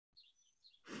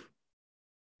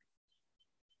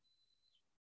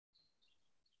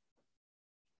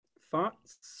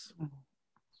 Thoughts?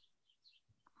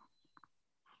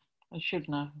 I should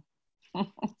know.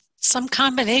 Some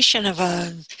combination of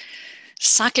a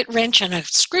socket wrench and a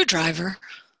screwdriver.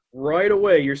 Right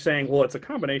away, you're saying, well, it's a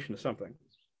combination of something.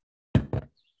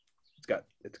 It's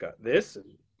got this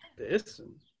and this,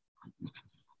 and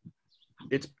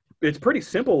it's pretty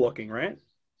simple looking, right?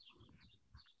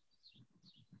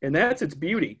 And that's its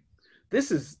beauty.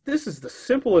 This is the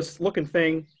simplest looking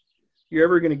thing you're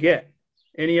ever going to get.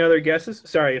 Any other guesses?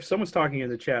 Sorry, if someone's talking in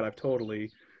the chat, I've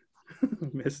totally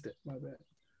missed it. My bad.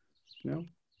 No.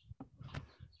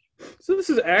 So this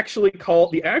is actually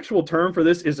called, the actual term for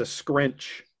this is a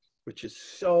scrinch, which is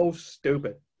so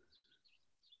stupid.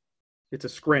 It's a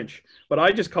scrinch, but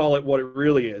I just call it what it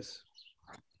really is.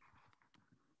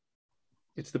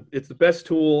 It's the best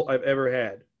tool I've ever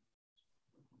had.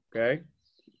 Okay?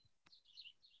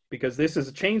 Because this is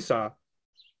a chainsaw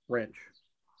wrench.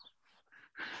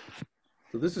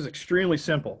 So this is extremely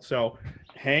simple. So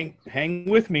hang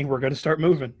with me. We're going to start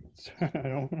moving. I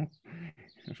don't know.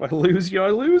 If I lose you, I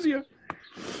lose you.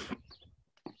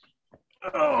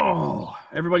 Oh,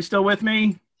 everybody still with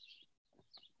me?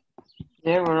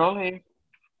 Yeah, we're all here.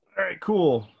 All right,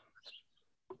 cool.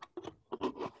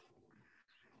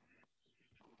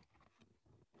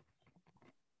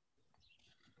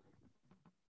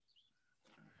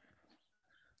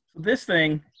 So this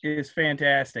thing is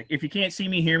fantastic. If you can't see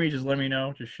me, hear me, just let me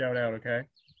know. Just shout out, okay?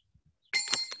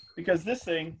 Because this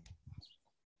thing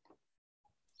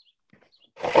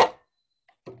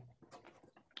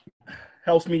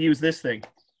helps me use this thing.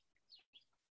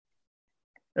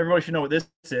 Everybody should know what this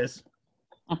is.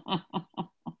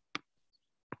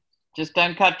 Just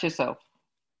don't cut yourself.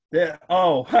 Yeah.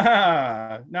 Oh,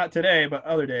 not today, but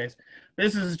other days.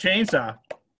 This is a chainsaw.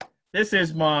 This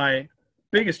is my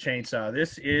biggest chainsaw.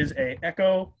 This is a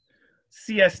Echo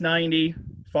CS90,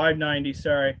 590,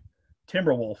 sorry,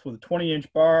 Timberwolf with a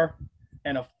 20-inch bar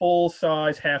and a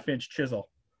full-size half-inch chisel.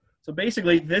 So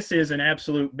basically, this is an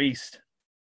absolute beast.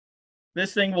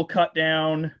 This thing will cut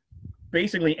down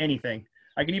basically anything.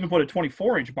 I can even put a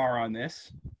 24-inch bar on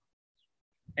this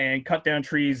and cut down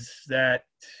trees that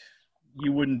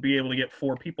you wouldn't be able to get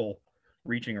 4 people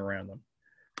reaching around them.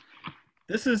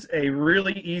 This is a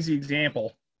really easy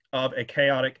example of a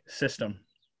chaotic system.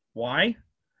 Why?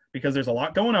 Because there's a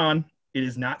lot going on. It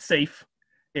is not safe.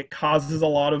 It causes a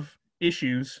lot of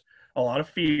issues, a lot of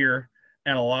fear,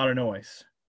 and a lot of noise.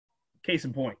 Case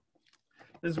in point.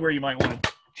 This is where you might want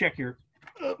to check your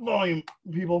volume,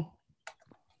 people.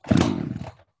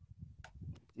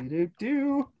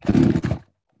 Do-do-do.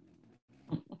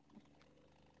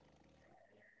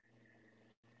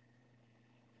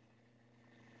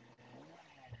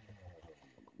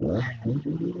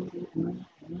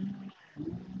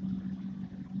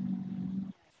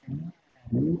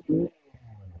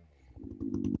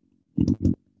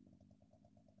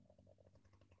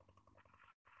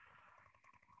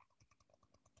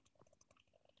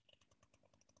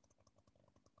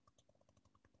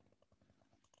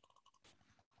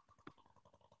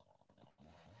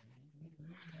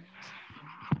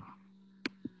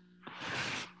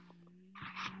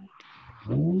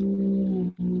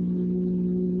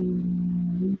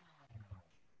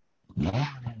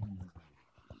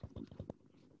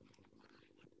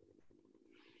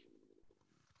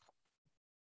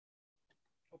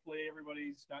 Hopefully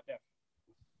everybody's not deaf.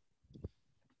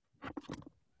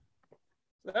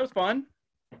 So that was fun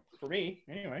for me,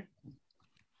 anyway.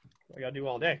 I gotta do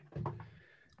all day.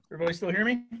 Everybody still hear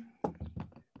me?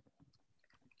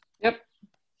 Yep.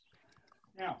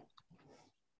 Now,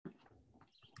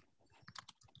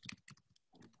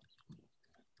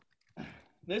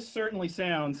 this certainly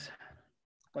sounds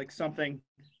like something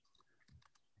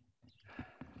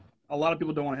a lot of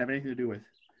people don't want to have anything to do with.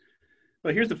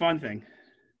 But here's the fun thing.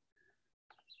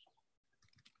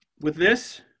 With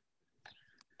this,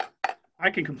 I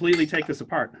can completely take this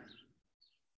apart.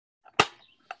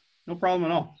 No problem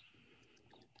at all.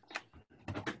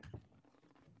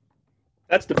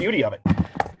 That's the beauty of it.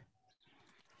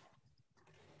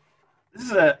 This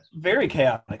is a very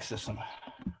chaotic system.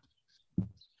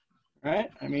 Right?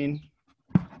 I mean,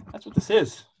 that's what this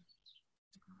is.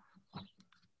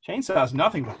 Chainsaw is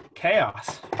nothing but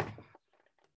chaos.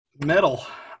 Metal.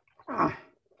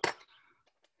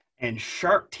 And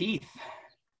sharp teeth.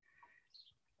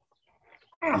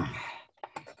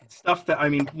 Stuff that, I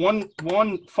mean,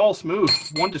 one false move,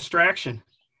 one distraction,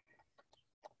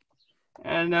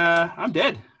 and I'm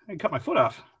dead. I can cut my foot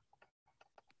off.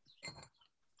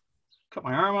 Cut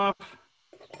my arm off.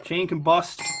 Chain can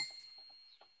bust,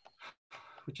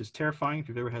 which is terrifying if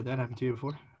you've ever had that happen to you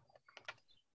before.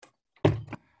 You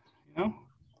know?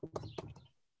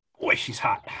 Boy, she's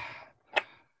hot.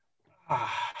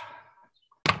 Ah.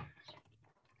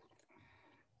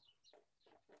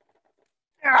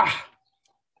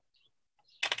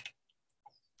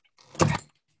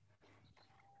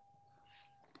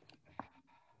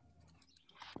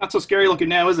 Not so scary looking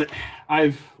now, is it?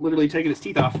 I've literally taken his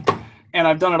teeth off, and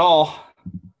I've done it all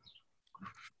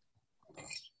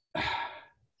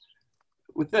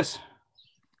with this.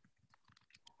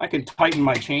 I can tighten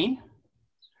my chain.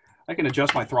 I can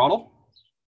adjust my throttle.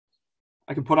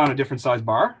 I can put on a different size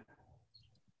bar.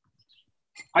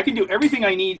 I can do everything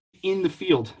I need in the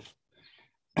field.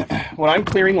 When I'm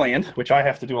clearing land, which I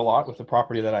have to do a lot with the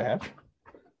property that I have,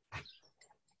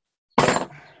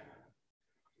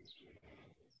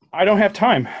 I don't have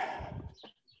time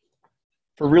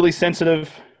for really sensitive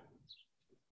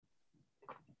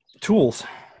tools.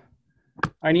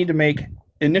 I need to make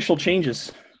initial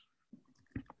changes,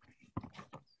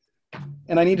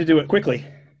 and I need to do it quickly.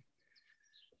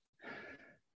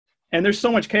 And there's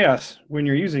so much chaos when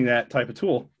you're using that type of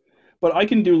tool. But I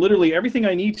can do literally everything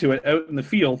I need to it out in the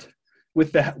field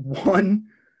with that one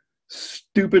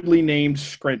stupidly named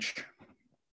scrunch.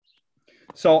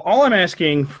 So all I'm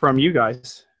asking from you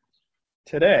guys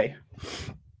today,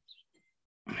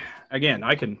 again,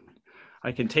 I can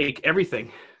take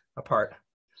everything apart.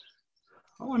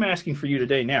 All I'm asking for you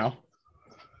today now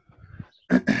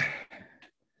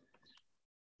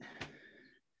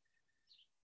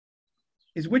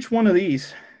is which one of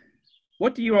these,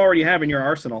 what do you already have in your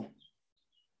arsenal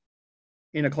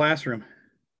in a classroom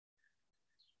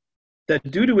that,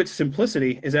 due to its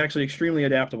simplicity, is actually extremely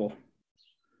adaptable?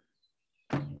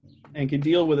 and can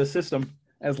deal with a system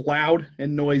as loud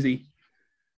and noisy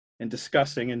and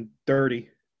disgusting and dirty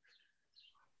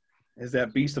as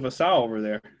that beast of a sow over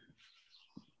there,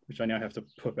 which I now have to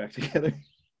put back together.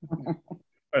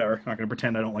 Whatever, I'm not going to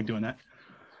pretend I don't like doing that.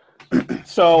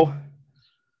 So,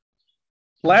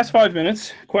 last 5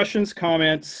 minutes, questions,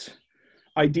 comments,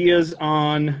 ideas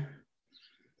on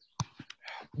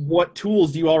what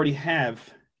tools do you already have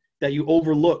that you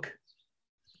overlook,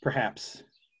 perhaps,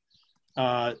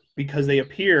 because they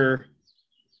appear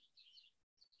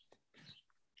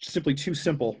simply too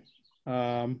simple.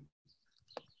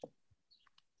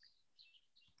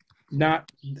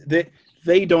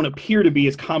 They don't appear to be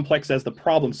as complex as the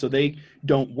problem, so they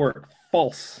don't work.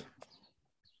 False.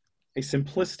 A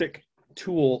simplistic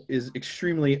tool is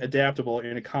extremely adaptable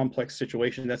in a complex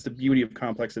situation. That's the beauty of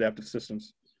complex adaptive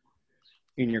systems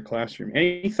in your classroom.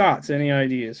 Any thoughts, any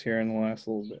ideas here in the last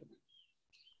little bit?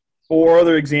 Or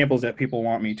other examples that people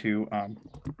want me to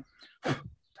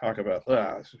talk about?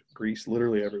 Grease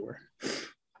literally everywhere. I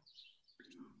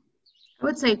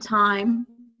would say time.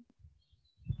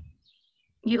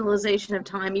 Utilization of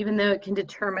time, even though it can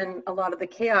determine a lot of the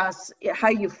chaos, how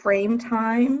you frame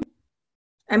time.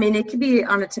 I mean, it could be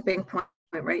on a tipping point,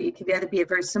 right? It could either be a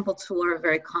very simple tool or a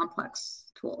very complex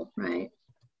tool, right?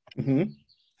 Mm-hmm.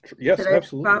 Yes,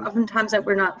 absolutely. Oftentimes that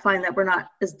we're not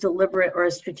as deliberate or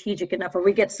as strategic enough, or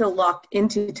we get so locked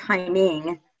into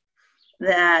timing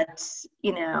that,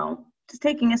 you know, just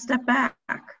taking a step back.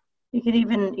 You could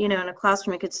even, you know, in a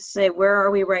classroom, you could just say, where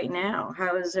are we right now?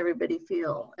 How does everybody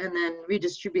feel? And then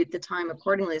redistribute the time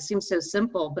accordingly. It seems so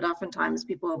simple, but oftentimes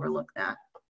people overlook that.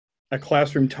 A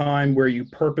classroom time where you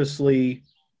purposely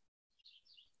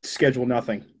schedule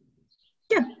nothing.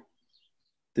 Yeah.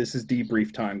 This is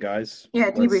debrief time, guys.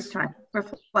 Yeah, debrief time,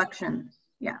 reflection,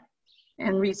 yeah,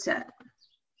 and reset.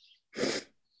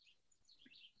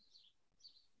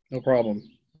 No problem,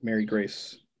 Mary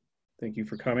Grace. Thank you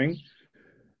for coming.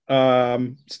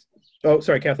 Oh,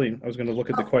 sorry, Kathleen. I was going to look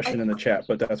at the question in the chat,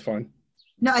 but that's fine.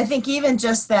 No, I think even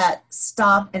just that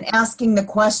stop and asking the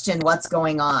question, what's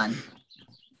going on?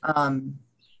 And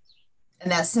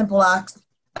that simple act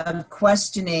of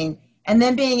questioning, and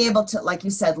then being able to, like you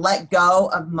said, let go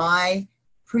of my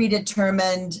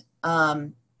predetermined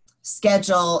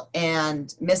schedule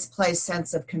and misplaced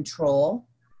sense of control.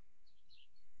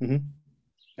 Mm-hmm.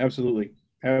 Absolutely.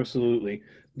 Absolutely.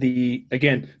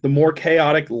 Again, the more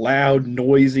chaotic, loud,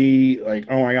 noisy, like,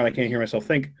 oh my God, I can't hear myself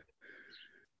think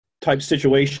type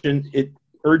situation,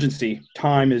 urgency,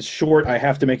 time is short, I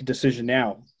have to make a decision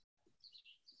now.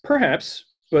 Perhaps,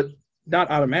 but not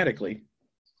automatically.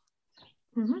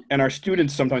 Mm-hmm. And our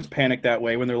students sometimes panic that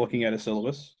way when they're looking at a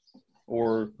syllabus,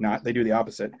 or not. They do the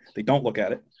opposite. They don't look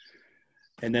at it.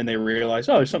 And then they realize,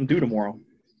 oh, there's something due tomorrow.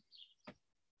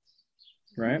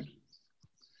 Right?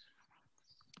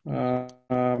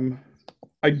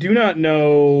 I do not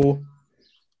know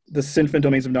the Sinfin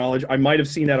domains of knowledge. I might have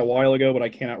seen that a while ago, but I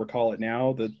cannot recall it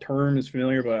now. The term is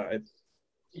familiar, but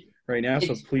right now,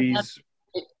 so please.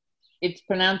 It's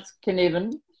pronounced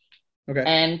Kniven. Okay.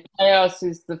 And chaos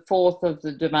is the fourth of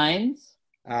the domains.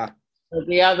 So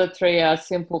the other three are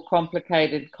simple,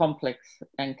 complicated, complex,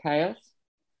 and chaos.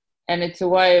 And it's a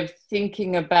way of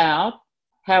thinking about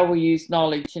how we use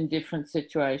knowledge in different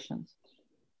situations.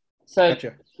 So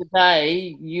Gotcha.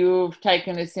 Today, you've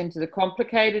taken us into the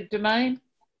complicated domain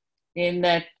in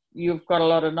that you've got a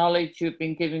lot of knowledge. You've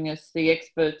been giving us the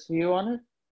expert's view on it.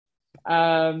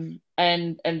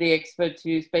 And the expert's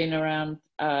view's been around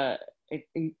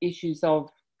issues of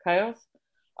chaos.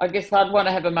 I guess I'd want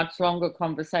to have a much longer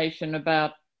conversation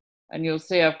about, and you'll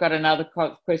see I've got another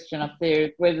question up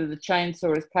there, whether the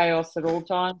chainsaw is chaos at all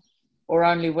times or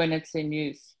only when it's in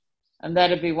use. And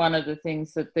that'd be one of the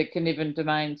things that the Kniven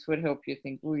domains would help you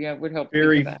think, would help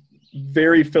you think about.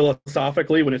 Very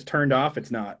philosophically, when it's turned off, it's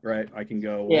not, right? I can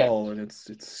go, well, and it's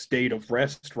state of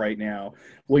rest right now.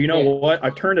 Well, you know what?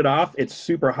 I've turned it off. It's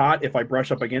super hot. If I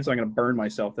brush up against it, I'm going to burn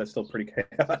myself. That's still pretty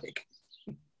chaotic.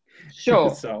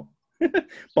 Sure. So,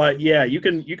 but yeah, you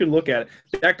can look at it.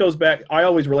 That goes back. I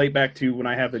always relate back to when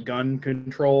I have the gun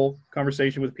control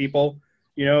conversation with people.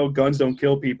 You know, guns don't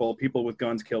kill people. People with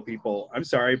guns kill people. I'm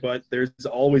sorry, but there's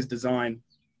always design.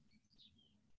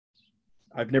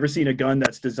 I've never seen a gun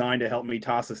that's designed to help me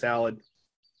toss a salad.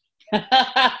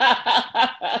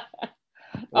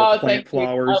 Or plant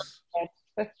flowers.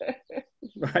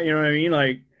 Right, you know what I mean?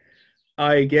 Like,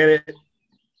 I get it.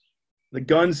 The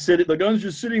gun's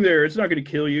just sitting there. It's not going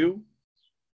to kill you.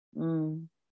 Mm.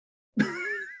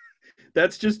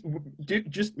 That's just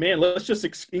man, let's just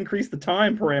increase the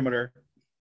time parameter.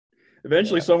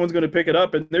 Eventually someone's going to pick it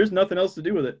up and there's nothing else to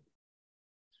do with it.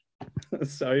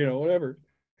 So, you know, whatever.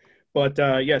 But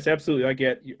yes, absolutely.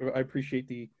 I appreciate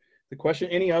the question.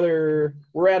 Any other?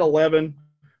 We're at 11.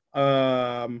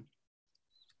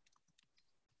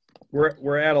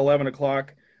 We're at 11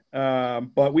 o'clock.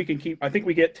 But we can keep. I think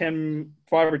we get 5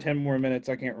 or 10 more minutes.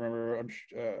 I can't remember.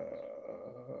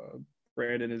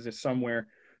 Brandon is just somewhere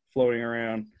floating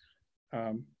around.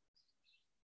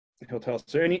 He'll tell us.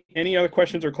 So any other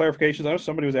questions or clarifications? I know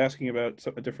somebody was asking about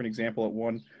a different example at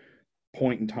one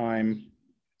point in time,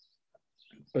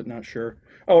 but not sure.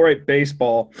 Oh, right,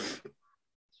 baseball.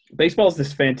 Baseball is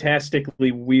this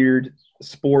fantastically weird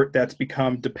sport that's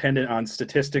become dependent on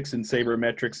statistics and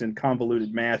sabermetrics and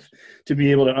convoluted math to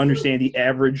be able to understand the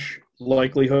average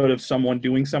likelihood of someone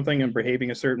doing something and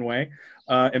behaving a certain way.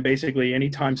 And basically,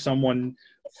 anytime someone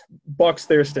bucks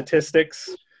their statistics,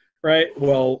 right?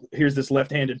 Well, here's this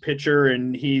left-handed pitcher,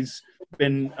 and he's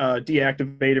been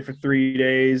deactivated for 3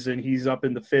 days, and he's up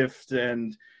in the 5th,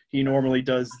 and he normally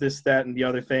does this, that, and the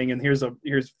other thing. And here's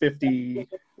 50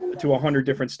 to 100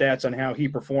 different stats on how he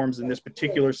performs in this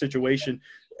particular situation,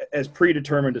 as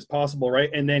predetermined as possible, right?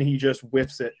 And then he just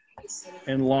whiffs it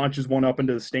and launches one up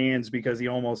into the stands because he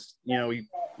almost, he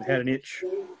had an itch.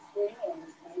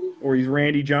 Or he's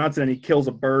Randy Johnson and he kills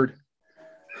a bird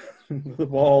with the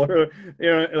ball. Or,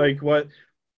 like what?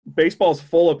 Baseball's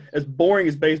full of, as boring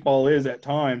as baseball is at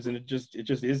times, and it just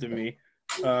is to me.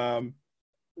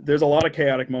 There's a lot of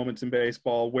chaotic moments in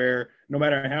baseball where no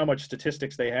matter how much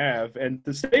statistics they have, and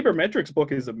the sabermetrics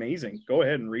book is amazing. Go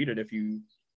ahead and read it if you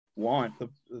want.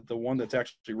 The one that's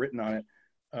actually written on it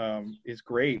is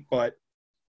great, but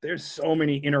there's so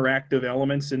many interactive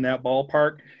elements in that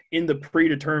ballpark in the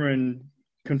predetermined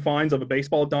confines of a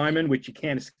baseball diamond, which you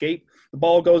can't escape. The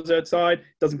ball goes outside,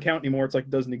 doesn't count anymore. It's like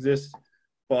it doesn't exist.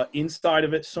 But inside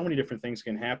of it, so many different things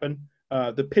can happen.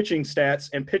 The pitching stats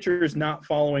and pitchers not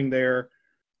following their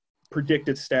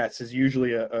predicted stats is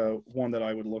usually a one that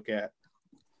I would look at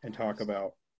and talk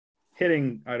about.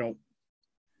 Hitting, I don't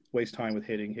waste time with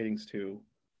hitting. Hitting's too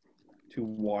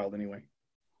wild anyway.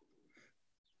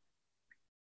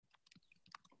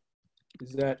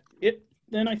 Is that it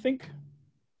then, I think?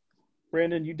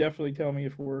 Brandon, you definitely tell me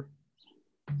if we're...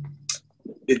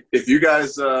 If you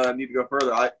guys need to go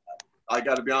further, I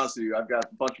got to be honest with you. I've got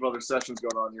a bunch of other sessions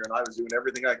going on here, and I was doing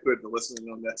everything I could to listen in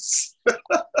on this.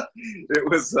 It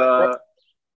was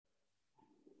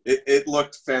it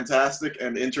looked fantastic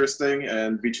and interesting,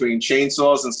 and between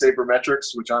chainsaws and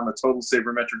sabermetrics, which I'm a total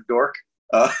sabermetric dork,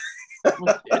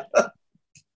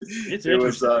 it's it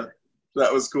was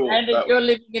that was cool. And if you're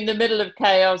living in the middle of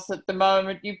chaos at the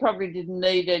moment, you probably didn't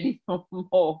need any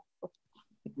more.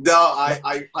 No,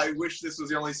 I wish this was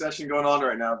the only session going on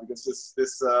right now, because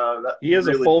he is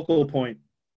really a focal point,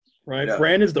 right? Yeah.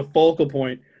 Brandon's the focal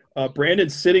point.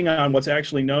 Brandon's sitting on what's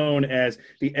actually known as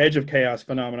the edge of chaos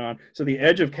phenomenon. So the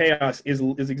edge of chaos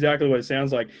is exactly what it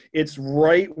sounds like. It's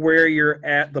right where you're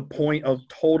at the point of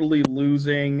totally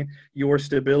losing your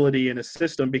stability in a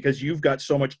system because you've got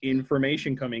so much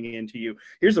information coming into you.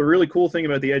 Here's the really cool thing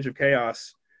about the edge of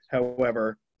chaos,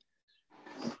 however.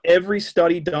 Every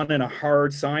study done in a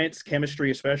hard science, chemistry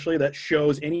especially, that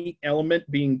shows any element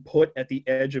being put at the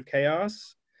edge of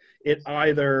chaos, it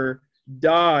either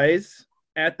dies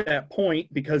at that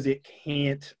point because it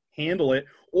can't handle it,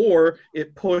 or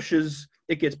it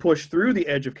gets pushed through the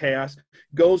edge of chaos,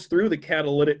 goes through the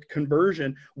catalytic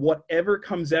conversion. Whatever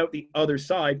comes out the other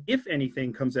side, if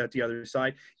anything comes out the other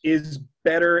side, is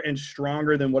better and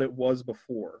stronger than what it was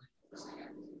before.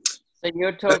 So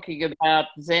you're talking about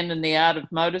Zen and the art of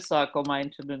motorcycle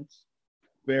maintenance.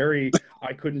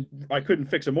 I couldn't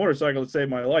fix a motorcycle to save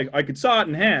my life. I could saw it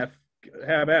in half,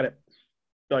 have at it.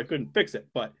 But I couldn't fix it.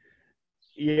 But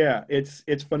yeah, it's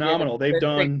phenomenal. They've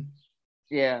done.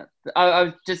 Yeah,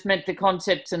 I just meant the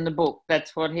concepts in the book.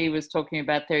 That's what he was talking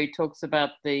about there. He talks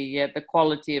about the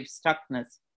quality of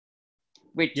stuckness,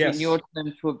 which in your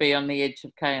terms would be on the edge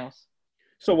of chaos.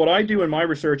 So what I do in my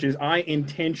research is I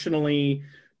intentionally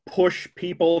push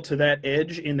people to that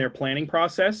edge in their planning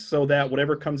process so that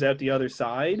whatever comes out the other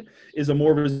side is a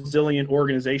more resilient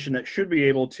organization that should be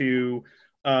able to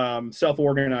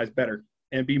self-organize better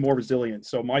and be more resilient.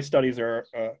 So my studies are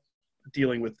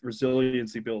dealing with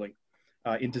resiliency building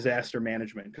in disaster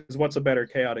management, because what's a better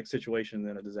chaotic situation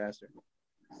than a disaster?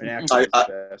 I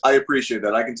appreciate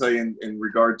that. I can tell you in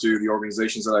regard to the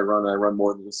organizations that I run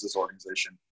more than just this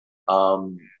organization.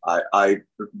 One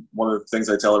of the things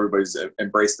I tell everybody is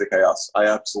embrace the chaos. I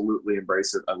absolutely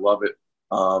embrace it. I love it.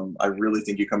 I really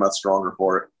think you come out stronger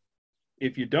for it.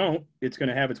 If you don't, it's going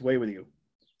to have its way with you.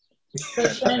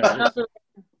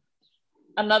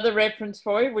 Another reference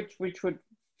for you, which would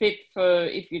fit for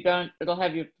if you don't, it'll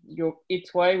have your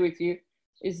its way with you.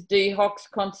 is Dee Hock's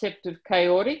concept of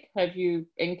chaotic. Have you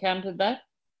encountered that?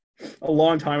 A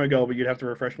long time ago, but you'd have to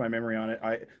refresh my memory on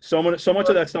it. So much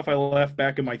of that stuff I left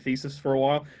back in my thesis for a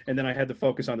while, and then I had to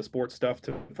focus on the sports stuff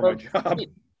for my job.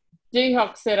 Dee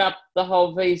Hock set up the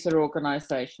whole visa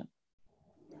organization.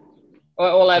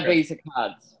 All our visa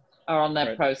cards are on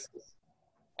that process.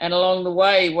 And along the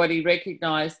way, what he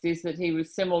recognized is that he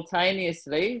was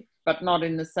simultaneously, but not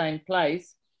in the same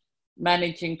place,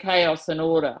 managing chaos and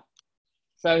order.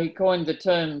 So he coined the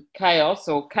term chaos,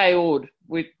 or chaos,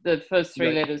 with the first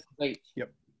three letters of each.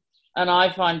 Yep. And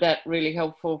I find that really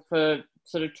helpful for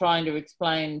sort of trying to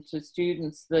explain to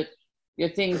students that your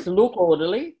things look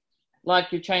orderly,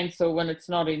 like your chainsaw when it's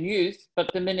not in use,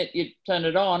 but the minute you turn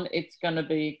it on, it's going to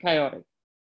be chaotic.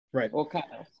 Right. Or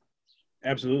chaos.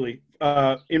 Absolutely.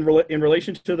 In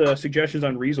relation to the suggestions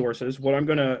on resources, what I'm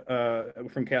going to,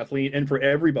 from Kathleen and for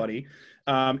everybody,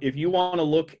 if you want to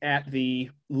look at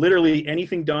literally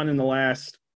anything done in the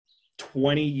last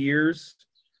 20 years,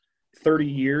 30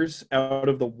 years out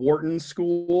of the Wharton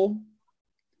School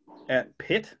at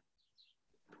Pitt,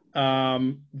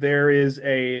 there is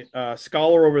a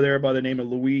scholar over there by the name of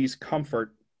Louise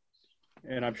Comfort,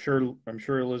 and I'm sure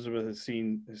Elizabeth has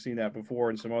seen that before,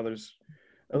 and some others.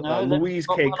 Louise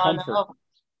K. Comfort.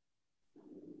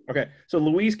 Okay, so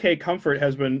Louise K. Comfort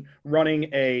has been running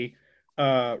a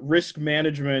risk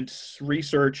management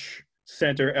research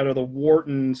center out of the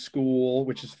Wharton School,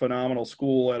 which is a phenomenal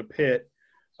school at Pitt,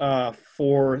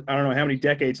 for I don't know how many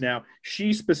decades now.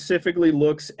 She specifically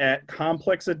looks at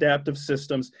complex adaptive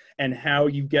systems and how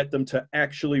you get them to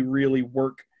actually really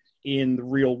work in the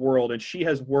real world. And she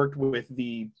has worked with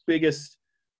the biggest,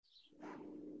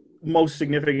 most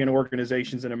significant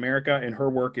organizations in America, and her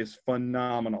work is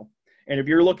phenomenal. And if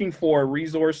you're looking for a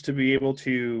resource to be able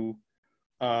to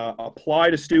apply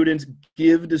to students,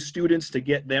 give to students to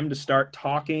get them to start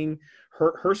talking,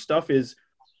 her stuff is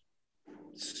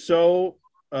so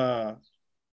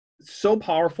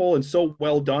powerful and so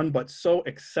well done, but so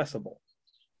accessible.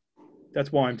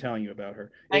 That's why I'm telling you about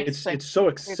her. It's so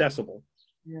accessible.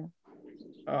 Yeah.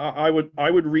 I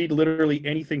would read literally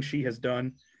anything she has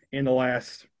done in the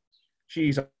last,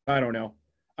 I don't know.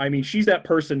 I mean, she's that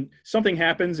person. Something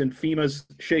happens and FEMA's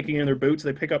shaking in their boots.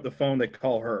 They pick up the phone. They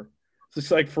call her.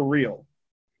 It's like for real.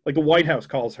 Like the White House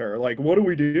calls her. Like, what do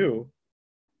we do?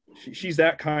 She's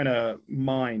that kind of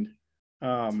mind.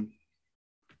 I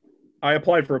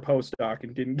applied for a postdoc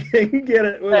and didn't get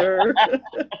it with her.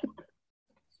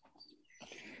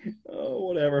 Oh,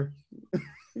 whatever.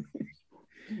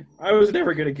 I was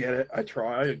never going to get it. I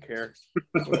tried. I didn't care.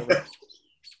 Whatever.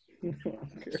 I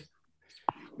don't care.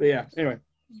 But yeah, anyway.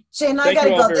 Shane, I got to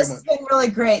go. This has been really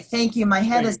great. Thank you. My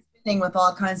head is spinning with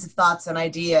all kinds of thoughts and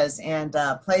ideas and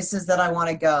places that I want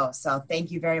to go. So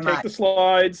thank you very much. Take the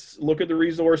slides, look at the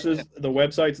resources, the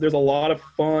websites. There's a lot of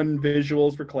fun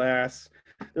visuals for class.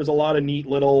 There's a lot of neat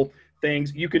little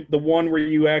things. The one where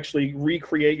you actually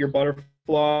recreate your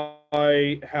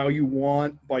butterfly how you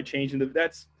want by changing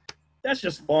that's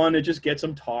just fun. It just gets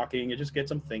them talking. It just gets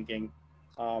them thinking.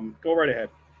 Go right ahead.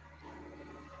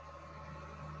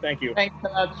 Thank you. Thanks a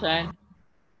lot, Shane.